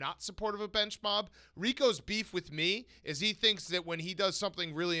that I'm not supportive of Bench Mob. Rico's beef with me is he thinks that when he does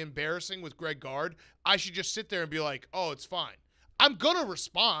something really embarrassing with Greg Gard, I should just sit there and be like, oh, it's fine. I'm going to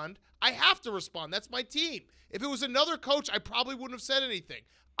respond. I have to respond. That's my team. If it was another coach, I probably wouldn't have said anything.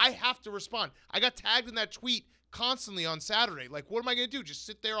 I have to respond. I got tagged in that tweet constantly on Saturday. Like, what am I going to do? Just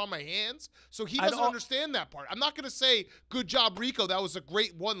sit there on my hands? So he doesn't understand that part. I'm not going to say, good job, Rico. That was a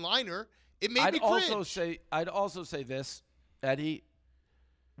great one-liner. It made me cringe. I'd also say this, Eddie.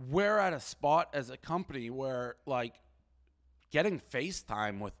 We're at a spot as a company where, like, getting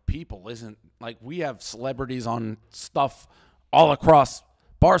FaceTime with people isn't like we have celebrities on stuff all across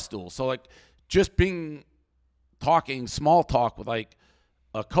Barstool. So, like, just talking small talk with, like,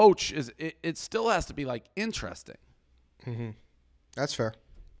 a coach it still has to be, like, interesting. Mm-hmm. That's fair.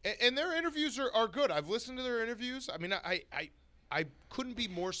 And their interviews are good. I've listened to their interviews. I mean, I couldn't be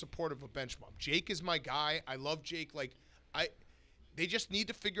more supportive of Bench Mob. Jake is my guy. I love Jake. Like, they just need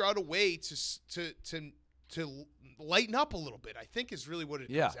to figure out a way to lighten up a little bit, I think is really what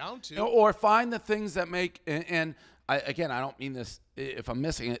it comes down to. Or find the things that make, and I don't mean this if I'm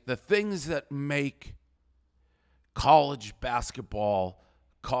missing it, the things that make college basketball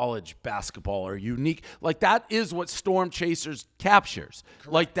are unique. Like, that is what Storm Chasers captures.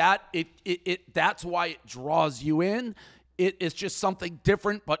 Correct. Like that, that's why it draws you in. It's just something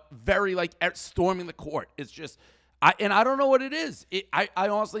different, but very like storming the court. It's just, I don't know what it is. I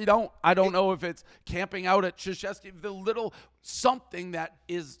honestly don't. I don't know if it's camping out at Krzyzewski, the little something that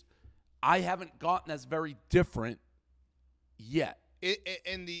is, I haven't gotten as very different yet.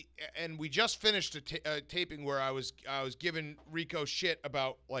 And we just finished a taping where I was giving Rico shit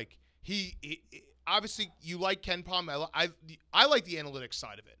about, like, he obviously you like KenPom. I like the analytics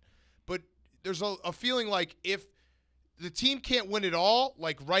side of it, but there's a feeling like if the team can't win it all,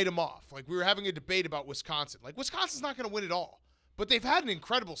 like, write them off. Like, we were having a debate about Wisconsin. Like, Wisconsin's not going to win it all, but they've had an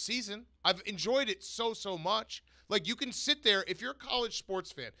incredible season. I've enjoyed it so much. Like, you can sit there, if you're a college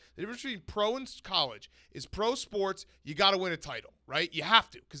sports fan, the difference between pro and college is pro sports, you got to win a title, right? You have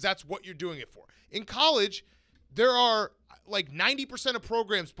to, because that's what you're doing it for. In college, there are like 90% of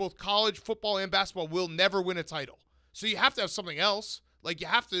programs, both college, football, and basketball, will never win a title. So you have to have something else. Like, you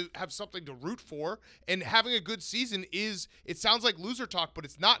have to have something to root for, and having a good season it sounds like loser talk, but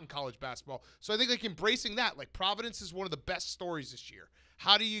it's not in college basketball. So I think, like, embracing that, like, Providence is one of the best stories this year.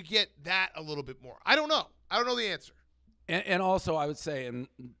 How do you get that a little bit more? I don't know. I don't know the answer. And also, I would say, and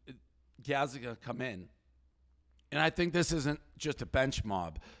Gaz is going to come in, and I think this isn't just a bench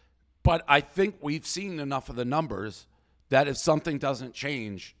mob, but I think we've seen enough of the numbers that if something doesn't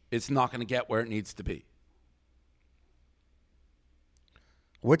change, it's not going to get where it needs to be.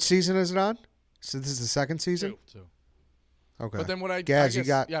 Which season is it on? So this is the second season? Two. Okay. But then what I Gaz,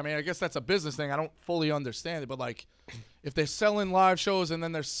 guess, I guess that's a business thing. I don't fully understand it, but like if they're selling live shows and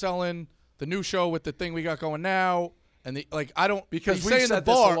then they're selling the new show with the thing we got going now, and I don't, because we've said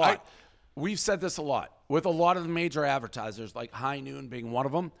this a lot. We've said this a lot with a lot of the major advertisers, like High Noon being one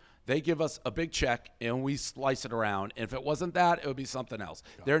of them. They give us a big check and we slice it around. And if it wasn't that, it would be something else.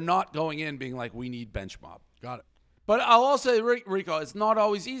 They're not going in being like, we need bench mob. Got it. But I'll also say, Rico, it's not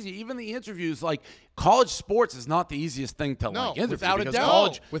always easy. Even the interviews, like college sports is not the easiest thing to like interview. Without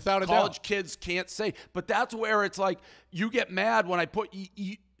a doubt. College kids can't say. But that's where it's like you get mad when I put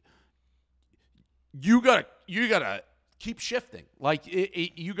you gotta keep shifting. Like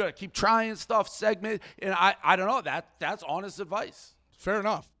you gotta keep trying stuff, segment, and I don't know. That's honest advice. Fair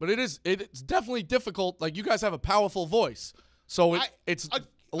enough, but it's definitely difficult. Like you guys have a powerful voice, so it's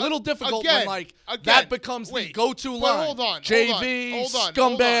a little difficult when that becomes the go-to line. Hold on, JV,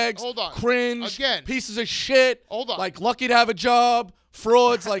 scumbags, cringe, pieces of shit. Like lucky to have a job,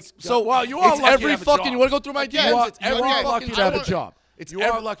 frauds. Like so. Well, you are it's lucky every to have a fucking. job. You want to go through my DMs? It's every lucky to have a job. You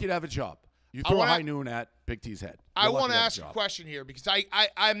are lucky to have a job. You throw a High Noon at Big T's head. I want to ask a question here because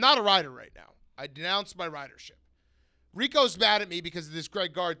I'm not a rider right now. I denounced my ridership. Rico's mad at me because of this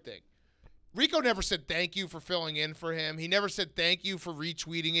Greg Gard thing. Rico never said thank you for filling in for him. He never said thank you for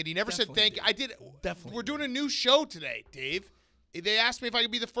retweeting it. He never said thank you. I did. Definitely. We're doing a new show today, Dave. They asked me if I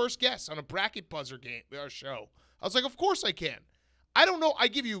could be the first guest on a bracket buzzer game our show. I was like, of course I can. I don't know. I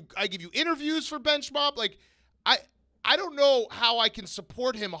give you interviews for Bench Mob. Like I don't know how I can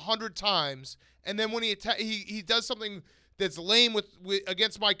support him 100 times, and then when he does something that's lame with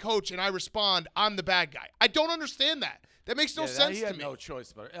against my coach, and I respond, I'm the bad guy. I don't understand that. That makes no sense to me. He had no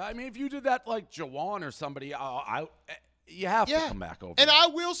choice, but I mean, if you did that like Jawan or somebody, you have to come back over. And I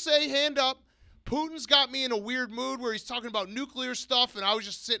will say, hand up, Putin's got me in a weird mood where he's talking about nuclear stuff, and I was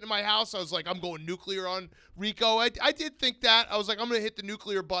just sitting in my house. I was like, I'm going nuclear on Rico. I did think that. I was like, I'm going to hit the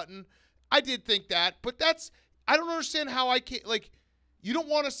nuclear button. I did think that, but I don't understand how I can't, like, you don't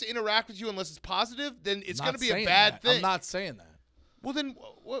want us to interact with you unless it's positive, then it's going to be a bad thing. I'm not saying that. Well, then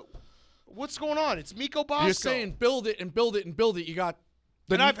what's going on? It's Rico Bosco. You're saying build it and build it and build it. You got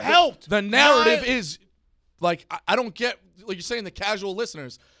and I've helped. The narrative is, like, I don't get, like you're saying, the casual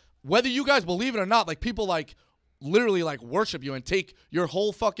listeners, whether you guys believe it or not, like, people, like, literally, like, worship you and take your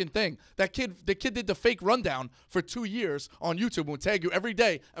whole fucking thing. The kid did the fake rundown for 2 years on YouTube and would tag you every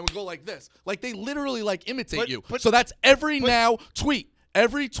day and would go like this. Like, they literally, like, imitate you. So that's every tweet.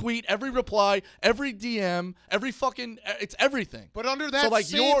 Every tweet, every reply, every DM, every fucking, it's everything. But under that so, like,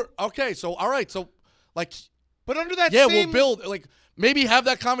 same... okay, so, all right, so, like... But under that yeah, same... we'll build, like, maybe have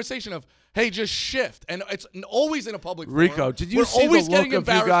that conversation of, hey, just shift. And it's always in a public forum. Rico, did you see the look of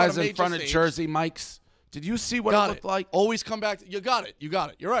you guys in front of Jersey Mike's? Did you see what it looked like? Always come back. You got it.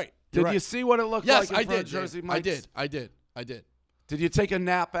 You're right. Did you see what it looked like in front of Jersey Mike's? I did. Did you take a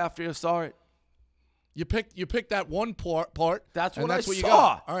nap after you saw it? You picked that one part. That's what you saw.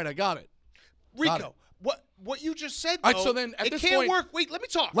 Got. All right, I got it. Rico, what you just said, though, all right, so then at this can't point, work. Wait, let me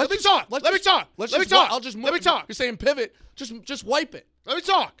talk. Let me talk. I'll just move. Let me talk. You're saying pivot. Just wipe it. Let me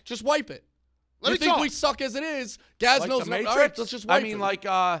talk. Just wipe it. Let me think talk. we suck as it is? Gaz like knows. The Matrix? All right, let's just wipe I mean, it. like,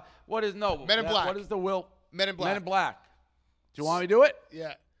 what is no? Men in Black. What is the will? Men in Black. Men in Black. Do you want me to do it?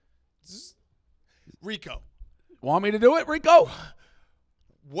 Yeah. Rico. Want me to do it, Rico?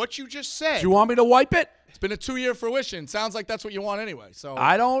 What you just said. Do you want me to wipe it? It's been a 2-year fruition. Sounds like that's what you want anyway. So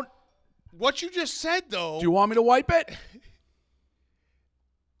I don't. What you just said, though. Do you want me to wipe it?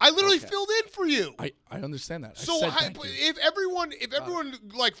 I literally filled in for you. I understand that. So if everyone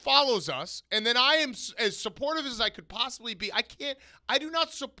like follows us, and then I am as supportive as I could possibly be, I do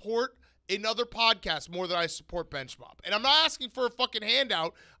not support another podcast more than I support Bench Mob. And I'm not asking for a fucking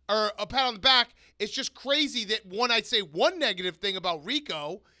handout or a pat on the back. It's just crazy that when I say one negative thing about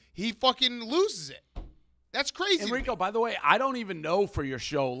Rico, he fucking loses it. That's crazy. And Rico, by the way, I don't even know for your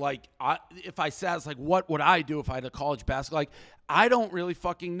show, like, if I said, it's like, what would I do if I had a college basketball? Like, I don't really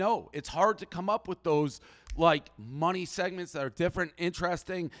fucking know. It's hard to come up with those, like, money segments that are different,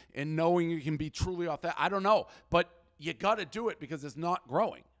 interesting, and knowing you can be truly authentic. I don't know. But you got to do it because it's not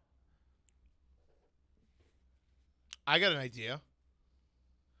growing. I got an idea.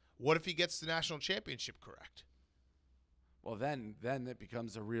 What if he gets the national championship correct? Well, then it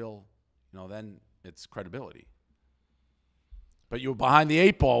becomes a real, then it's credibility. But you were behind the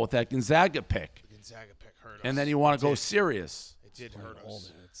 8 ball with that Gonzaga pick. The Gonzaga pick hurt us. And then you want to go serious. It did hurt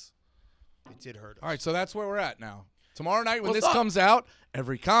us. It did hurt us. All right, so that's where we're at now. Tomorrow night when this comes out,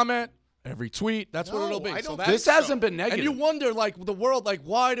 every comment, every tweet, that's what it'll be. This hasn't been negative. And you wonder, like, the world, like,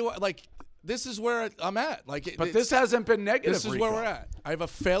 why do I, like, this is where I'm at. But this hasn't been negative, This is where we're at. I have a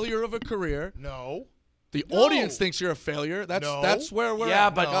failure of a career. No. The audience thinks you're a failure. That's where we're at. Yeah,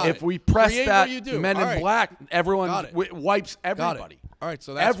 but if we press that Men in Black, everyone wipes everybody. All right,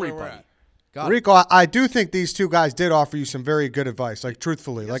 so that's where we're at. Rico, I do think these two guys did offer you some very good advice, like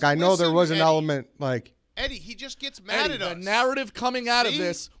truthfully. Like I know there was an element like Eddie, he just gets mad at us. The narrative coming out of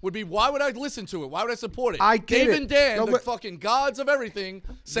this would be, why would I listen to it? Why would I support it? I get Dave it. and Dan, No, the fucking gods of everything,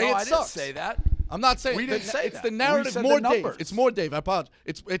 say it I sucks. didn't say that. I'm not saying we didn't say it's that. the narrative. We said More the Dave. numbers. It's more Dave. I apologize.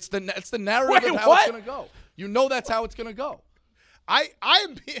 It's the narrative of how it's gonna go. You know that's how it's gonna go. I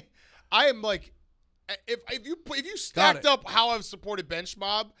am like, if you stacked up how I've supported Bench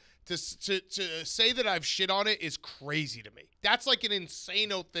Mob to say that I've shit on it is crazy to me. That's like an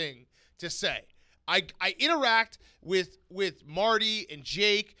insano thing to say. I interact with Marty and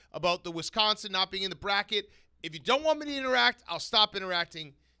Jake about the Wisconsin not being in the bracket. If you don't want me to interact, I'll stop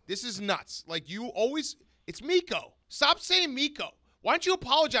interacting. This is nuts. Like you always, it's Miko. Stop saying Miko. Why don't you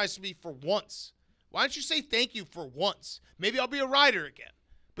apologize to me for once? Why don't you say thank you for once? Maybe I'll be a rider again.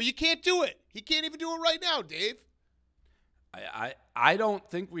 But you can't do it. He can't even do it right now, Dave. I don't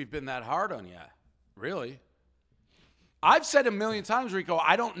think we've been that hard on you, really. I've said a million times, Rico,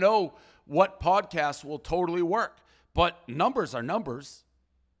 I don't know what podcast will totally work, but numbers are numbers.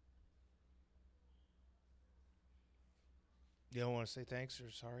 You don't want to say thanks or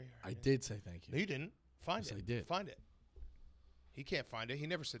sorry? I did say thank you. No, you didn't. Find it. I did. Find it. He can't find it. He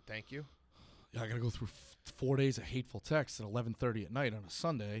never said thank you. Yeah, I got to go through 4 days of hateful texts at 11:30 at night on a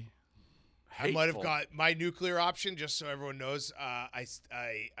Sunday. Hateful. I might have got my nuclear option, just so everyone knows. I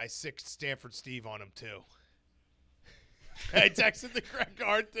sicked Stanford Steve on him, too. I texted the Greg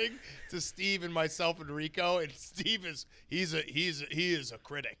Gard thing to Steve and myself and Rico, and Steve he is a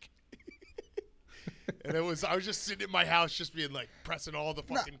critic. And I was just sitting in my house just being like pressing all the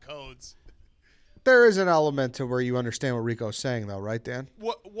fucking codes. there is an element to where you understand what Rico's saying though, right, Dan?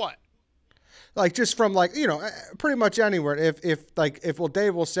 What? Like just from like, you know, pretty much anywhere. If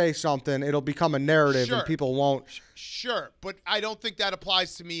Dave will say something, it'll become a narrative and people won't. Sure, but I don't think that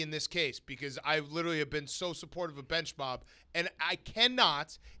applies to me in this case because I literally have been so supportive of Bench Mob, and I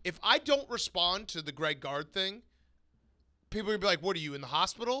cannot, if I don't respond to the Greg Gard thing, people are gonna be like, "What are you in the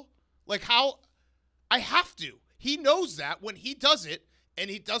hospital?" Like how? I have to. He knows that when he does it and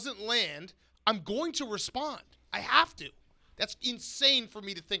he doesn't land, I'm going to respond. I have to. That's insane for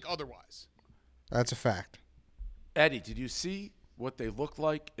me to think otherwise. That's a fact. Eddie, did you see what they look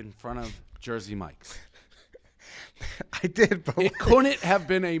like in front of Jersey Mike's? I did, but it couldn't have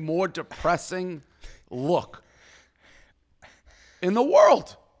been a more depressing look in the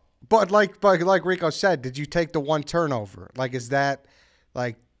world. But like Rico said, did you take the one turnover? Like, is that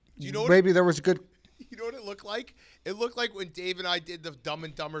like maybe there was a good? You know what it looked like? It looked like when Dave and I did the Dumb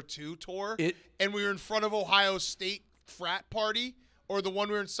and Dumber 2 tour, and we were in front of Ohio State frat party. Or the one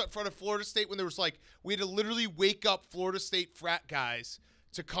we were in front of Florida State when there was like, we had to literally wake up Florida State frat guys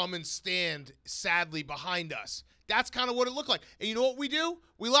to come and stand sadly behind us. That's kind of what it looked like. And you know what we do?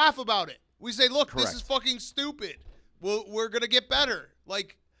 We laugh about it. We say, look, This is fucking stupid. We're going to get better.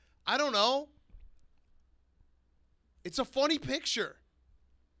 Like, I don't know. It's a funny picture.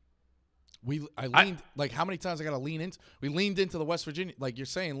 I leaned, like how many times I got to lean into, we leaned into the West Virginia, like you're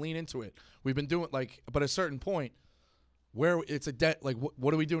saying, lean into it. We've been doing like, but at a certain point, where it's a dead, like,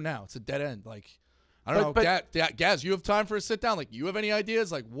 what do we do now? It's a dead end. Like, I don't know. Gaz, you have time for a sit down? Like, you have any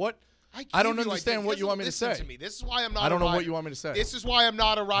ideas? Like, what? I don't understand what you want me to say. To me. This is why I'm not. I don't know what you want me to say. This is why I'm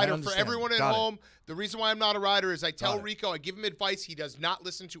not a rider. For everyone at home, the reason why I'm not a rider is I tell Rico, I give him advice. He does not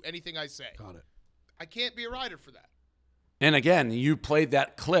listen to anything I say. Got it. I can't be a rider for that. And again, you played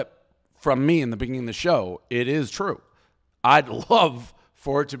that clip from me in the beginning of the show. It is true. I'd love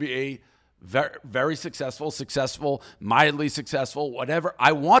for it to be a very, very successful, mildly successful, whatever.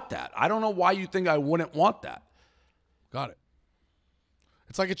 I want that. I don't know why you think I wouldn't want that. Got it.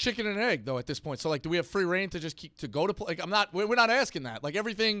 It's like a chicken and an egg, though, at this point. So, like, do we have free reign to just keep to go to play? Like, we're not asking that. Like,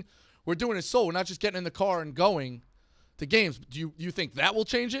 everything we're doing is sold. We're not just getting in the car and going to games. Do you think that will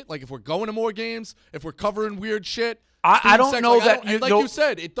change it? Like, if we're going to more games, if we're covering weird shit? I don't know that. You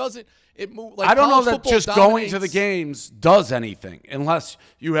said, it doesn't. Like I don't know that just going to the games does anything unless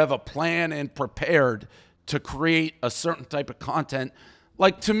you have a plan and prepared to create a certain type of content.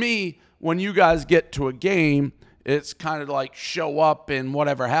 Like to me, when you guys get to a game It's kind of like show up and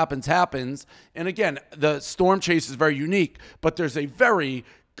whatever happens, happens. And again, the storm chase is very unique, but there's a very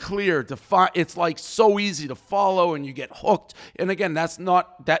clear, it's like so easy to follow and you get hooked. And again, that's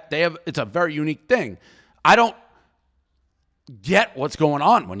not that it's a very unique thing. I don't get what's going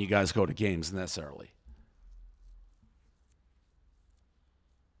on when you guys go to games necessarily.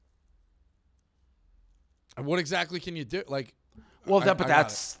 What exactly can you do? Like, well,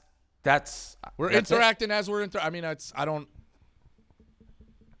 that's we're interacting as we're I mean, I don't.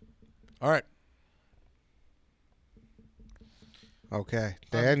 All right. Okay,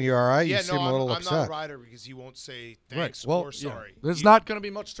 Dan, you all right? Yeah, you seem a little upset. I'm not a rider because he won't say thanks or sorry. There's not going to be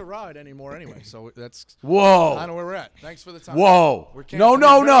much to ride anymore anyway, so that's whoa. kind of where we're at. Thanks for the time. No. You're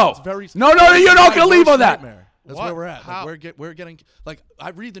not going to leave on that. That's where we're at. Like, we're getting like I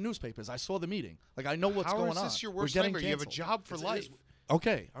read the newspapers. I saw the meeting. Like I know what's going on. How is this your worst nightmare? You have a job for life.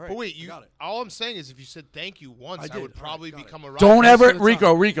 Okay, all right. But wait, all I'm saying is if you said thank you once, I would probably become a rider. Don't ever,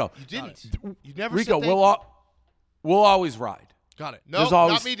 Rico. You didn't. You never Rico, said thank you. we'll always ride. Got it. No,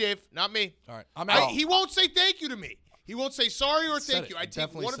 not me, Dave. Not me. All right, I'm out. He won't say thank you to me. He won't say sorry or thank you. I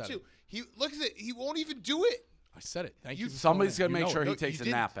take one or two. He look at it. He won't even do it. I said it. Thank you. Somebody's gonna make sure he takes a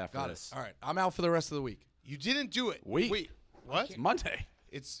nap after this. All right, I'm out for the rest of the week. You didn't do it. Wait, what? It's Monday.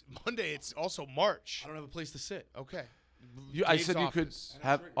 It's Monday. It's also March. I don't have a place to sit. Okay. I said you could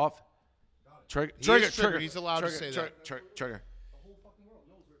have off. Trigger. He's allowed to say that. Trigger.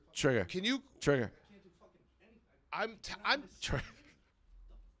 Trigger. Can you? Trigger.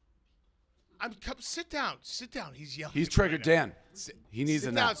 Sit down. Sit down. He's yelling. He's triggered Dan. He needs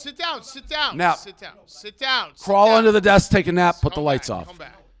a nap. Sit down. Sit down. Nap. Sit down. Crawl under the desk, take a nap, put the lights off. Come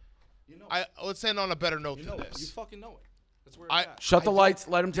back. Let's end on a better note than this. You fucking know it. That's where it's at. Shut the lights.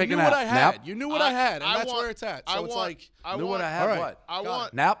 Let him take a nap. Nap. You knew what I had, and that's where it's at. So it's like knew what I had. What? I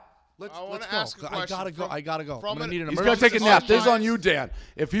want nap. Let's ask go. a question. I gotta go. I'm gonna need an He's emergency. gonna take a nap. This is on you, Dan.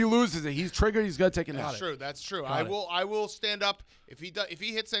 If he loses it, he's triggered. He's gonna take a nap. That's true. I will stand up if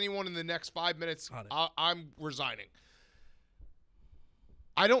he hits anyone in the next 5 minutes. I'm resigning.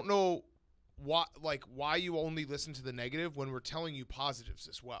 I don't know why you only listen to the negative when we're telling you positives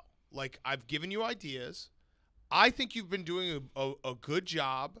as well. Like I've given you ideas. I think you've been doing a good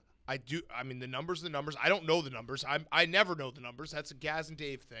job. I mean, the numbers. I don't know the numbers. I never know the numbers. That's a Gaz and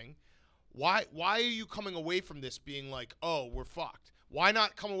Dave thing. Why are you coming away from this being like, oh, we're fucked? Why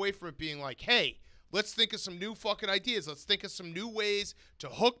not come away from it being like, hey, let's think of some new fucking ideas. Let's think of some new ways to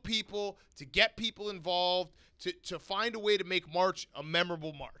hook people, to get people involved, to find a way to make March a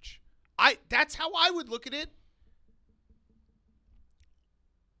memorable March. That's how I would look at it.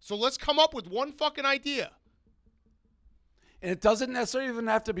 So let's come up with one fucking idea. And it doesn't necessarily even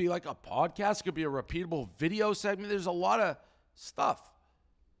have to be like a podcast. It could be a repeatable video segment. There's a lot of stuff.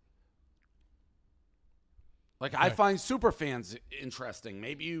 Like I find super fans interesting.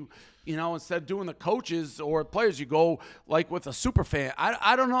 Maybe you instead of doing the coaches or players, you go like with a super fan.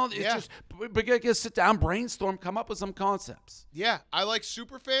 I don't know. It's just we gotta sit down, brainstorm, come up with some concepts. Yeah, I like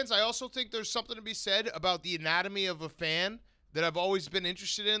super fans. I also think there's something to be said about the anatomy of a fan that I've always been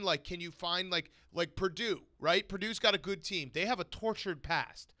interested in. Like, can you find like Purdue, right? Purdue's got a good team. They have a tortured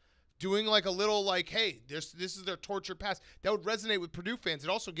past. Doing like a little like, hey, this is their tortured past. That would resonate with Purdue fans. It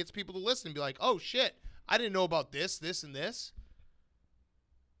also gets people to listen and be like, oh shit, I didn't know about this, and this.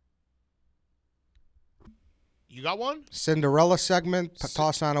 You got one? Cinderella segment,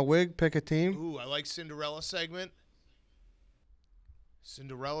 toss on a wig, pick a team. Ooh, I like Cinderella segment.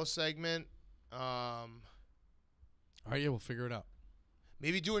 All right, yeah, we'll figure it out.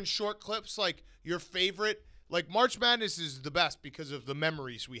 Maybe doing short clips like your favorite. Like March Madness is the best because of the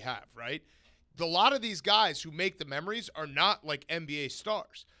memories we have, right? A lot of these guys who make the memories are not like NBA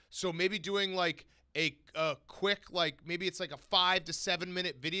stars. So maybe doing like a quick, like maybe it's like a 5 to 7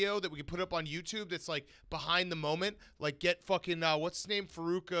 minute video that we can put up on YouTube that's like behind the moment. Like get fucking, what's his name?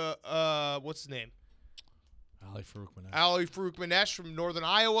 What's his name? Ali Farouk Manesh from Northern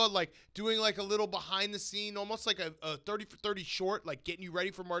Iowa, like doing like a little behind the scene, almost like a 30 for 30 short, like getting you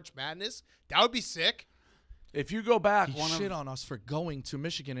ready for March Madness. That would be sick. If you go back, he shit on us for going to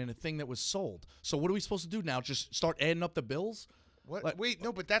Michigan in a thing that was sold. So what are we supposed to do now? Just start adding up the bills? What? Like, wait,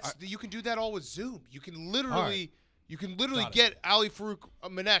 no, but that's you can do that all with Zoom. You can literally get Ali Farouk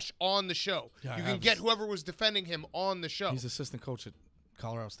Manesh on the show. Yeah, you can get whoever was defending him on the show. He's assistant coach at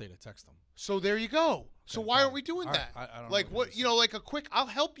Colorado State. I text him. So there you go. So why aren't we doing that? I don't like know what like a quick. I'll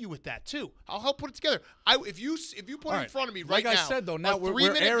help you with that too. I'll help put it together. If you put it in front of me right now. Like I said though, now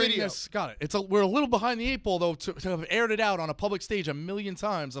we're airing video. this. Got it. We're a little behind the 8 ball though to have aired it out on a public stage a million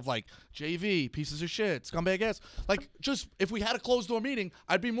times of like JV pieces of shit, scumbag ass. Like just if we had a closed door meeting,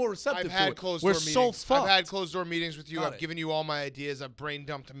 I'd be more receptive. I've had closed door meetings. So fucked. I've had closed door meetings with you. I've given you all my ideas. I've brain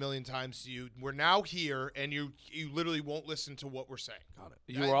dumped a million times to you. We're now here, and you literally won't listen to what we're saying. Got it.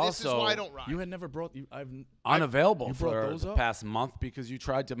 You were also. This is why I don't ride. You had never brought. Unavailable for the past month because you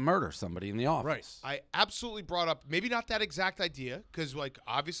tried to murder somebody in the office. Right. I absolutely brought up maybe not that exact idea because like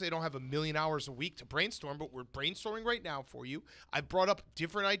obviously I don't have a million hours a week to brainstorm, but we're brainstorming right now for you. I brought up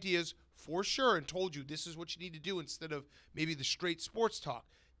different ideas for sure and told you this is what you need to do instead of maybe the straight sports talk.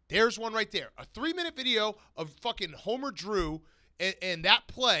 There's one right there. A 3-minute video of fucking Homer Drew and that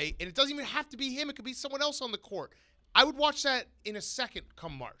play, and it doesn't even have to be him. It could be someone else on the court. I would watch that in a second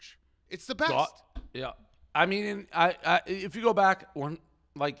come March. It's the best. Yeah. I mean, if you go back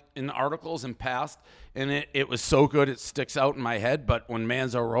like in articles in past, and it was so good it sticks out in my head. But when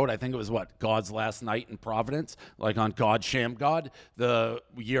Manzo wrote, I think it was God's Last Night in Providence, like on God Sham God, the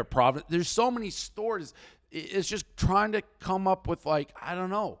year Providence. There's so many stories. It's just trying to come up with like I don't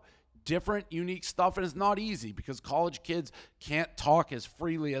know. Different, unique stuff, and it's not easy because college kids can't talk as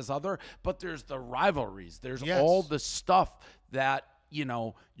freely as other, but there's the rivalries. There's all the stuff that,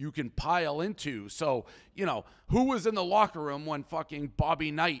 you can pile into. So, who was in the locker room when fucking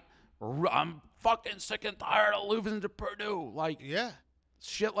Bobby Knight, I'm fucking sick and tired of losing to Purdue.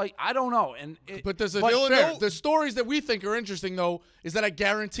 Shit like, I don't know. But there's the stories that we think are interesting, though, is that I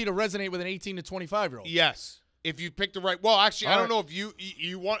guarantee to resonate with an 18 to 25-year-old. Yes. If you pick the right – well, actually, I don't know if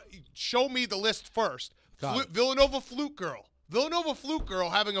you want – show me the list first. Villanova Flute Girl. Villanova Flute Girl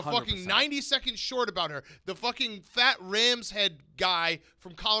having a 100%. Fucking 90-second short about her. The fucking fat Rams head guy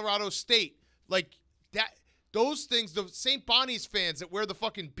from Colorado State. Like, that. Those things, the St. Bonnie's fans that wear the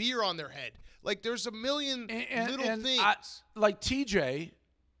fucking beer on their head. Like, there's a million little things. Like TJ,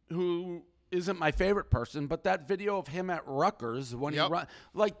 who isn't my favorite person, but that video of him at Rutgers when he run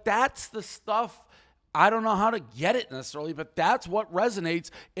 – like, that's the stuff – I don't know how to get it necessarily, but that's what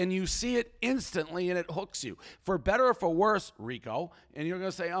resonates, and you see it instantly, and it hooks you. For better or for worse, Rico, and you're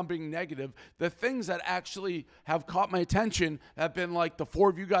going to say I'm being negative, the things that actually have caught my attention have been like the 4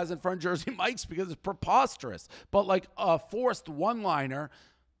 of you guys in front of Jersey Mike's because it's preposterous. But like a forced one-liner,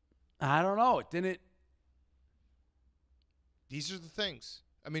 I don't know. It didn't. These are the things.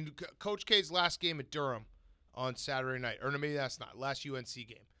 I mean, Coach K's last game at Durham on Saturday night, or no, maybe that's not, last UNC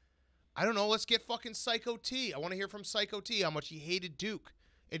game. I don't know. Let's get fucking Psycho T. I want to hear from Psycho T how much he hated Duke.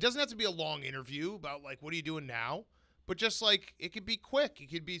 It doesn't have to be a long interview about, like, what are you doing now? But just, like, it could be quick.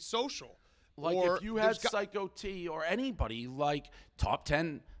 It could be social. Like, if you had Psycho T or anybody, like, top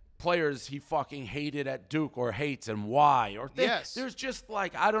 10 players he fucking hated at Duke or hates and why. Or there's just,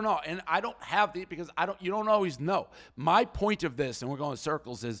 like, I don't know. And I don't have the – because you don't always know. My point of this, and we're going in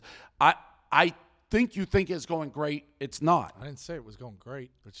circles, is I think you think it's going great. It's not. I didn't say it was going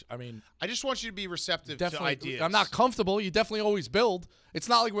great, which I mean, I just want you to be receptive to ideas. I'm not comfortable. You definitely always build. It's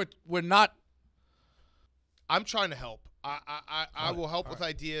not like we're not. I'm trying to help. I will help with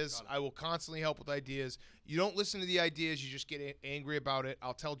ideas. I will constantly help with ideas. You don't listen to the ideas. You just get angry about it.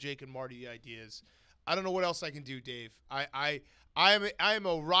 I'll tell Jake and Marty the ideas. I don't know what else I can do, Dave. I am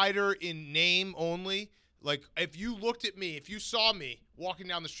a rider in name only. Like, if you looked at me, if you saw me walking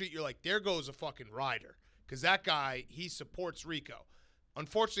down the street, you're like, there goes a fucking rider. Because that guy, he supports Rico.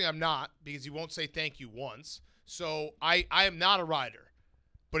 Unfortunately, I'm not, because he won't say thank you once. So I am not a rider.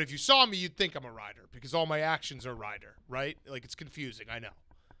 But if you saw me, you'd think I'm a rider, because all my actions are rider, right? Like, it's confusing, I know.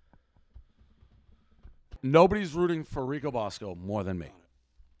 Nobody's rooting for Rico Bosco more than me.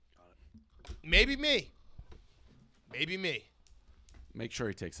 Maybe me. Maybe me. Make sure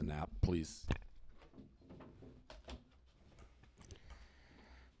he takes a nap, please.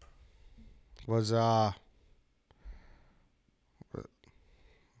 Was that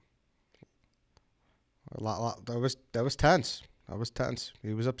was tense. That was tense.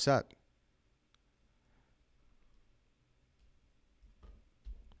 He was upset.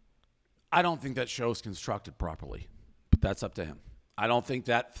 I don't think that show's constructed properly, but that's up to him. I don't think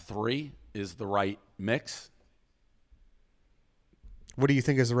that 3 is the right mix. What do you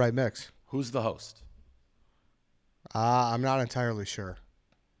think is the right mix? Who's the host? I'm not entirely sure.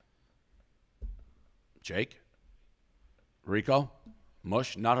 Jake? Rico?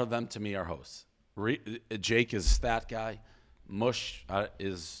 Mush? None of them to me are hosts. Jake is stat guy. Mush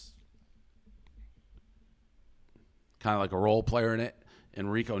is kind of like a role player in it.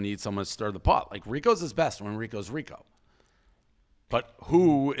 And Rico needs someone to stir the pot. Like, Rico's his best when Rico's Rico. But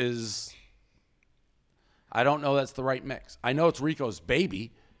who is I don't know that's the right mix. I know it's Rico's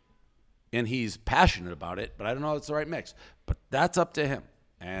baby, and he's passionate about it, but I don't know it's the right mix. But that's up to him.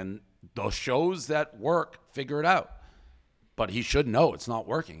 And those shows that work, figure it out. But he should know it's not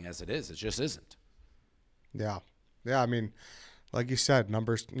working as it is. It just isn't. Yeah. Yeah, I mean, like you said,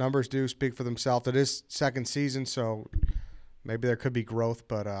 numbers do speak for themselves. It is second season, so maybe there could be growth,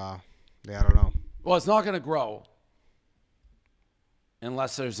 but yeah, I don't know. Well, it's not going to grow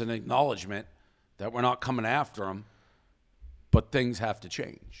unless there's an acknowledgement that we're not coming after him, but things have to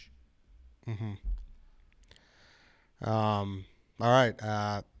change. Mm-hmm. All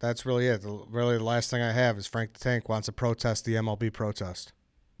right. That's really it. Really, the last thing I have is Frank the Tank wants to protest the MLB protest.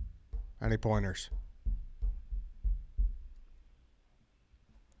 Any pointers?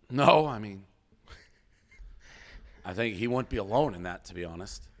 No, I mean, I think he wouldn't be alone in that, to be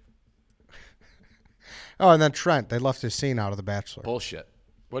honest. Oh, and then Trent. They left his scene out of The Bachelor. Bullshit.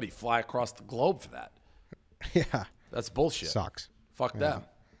 What, did he fly across the globe for that? Yeah. That's bullshit. Sucks. Fuck them.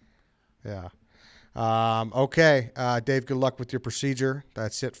 Yeah. Okay. Dave, good luck with your procedure.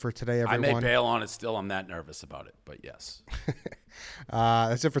 That's it for today, everyone. I may bail on it still. I'm that nervous about it, but yes.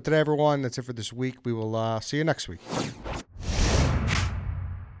 That's it for today, everyone. That's it for this week. We will see you next week.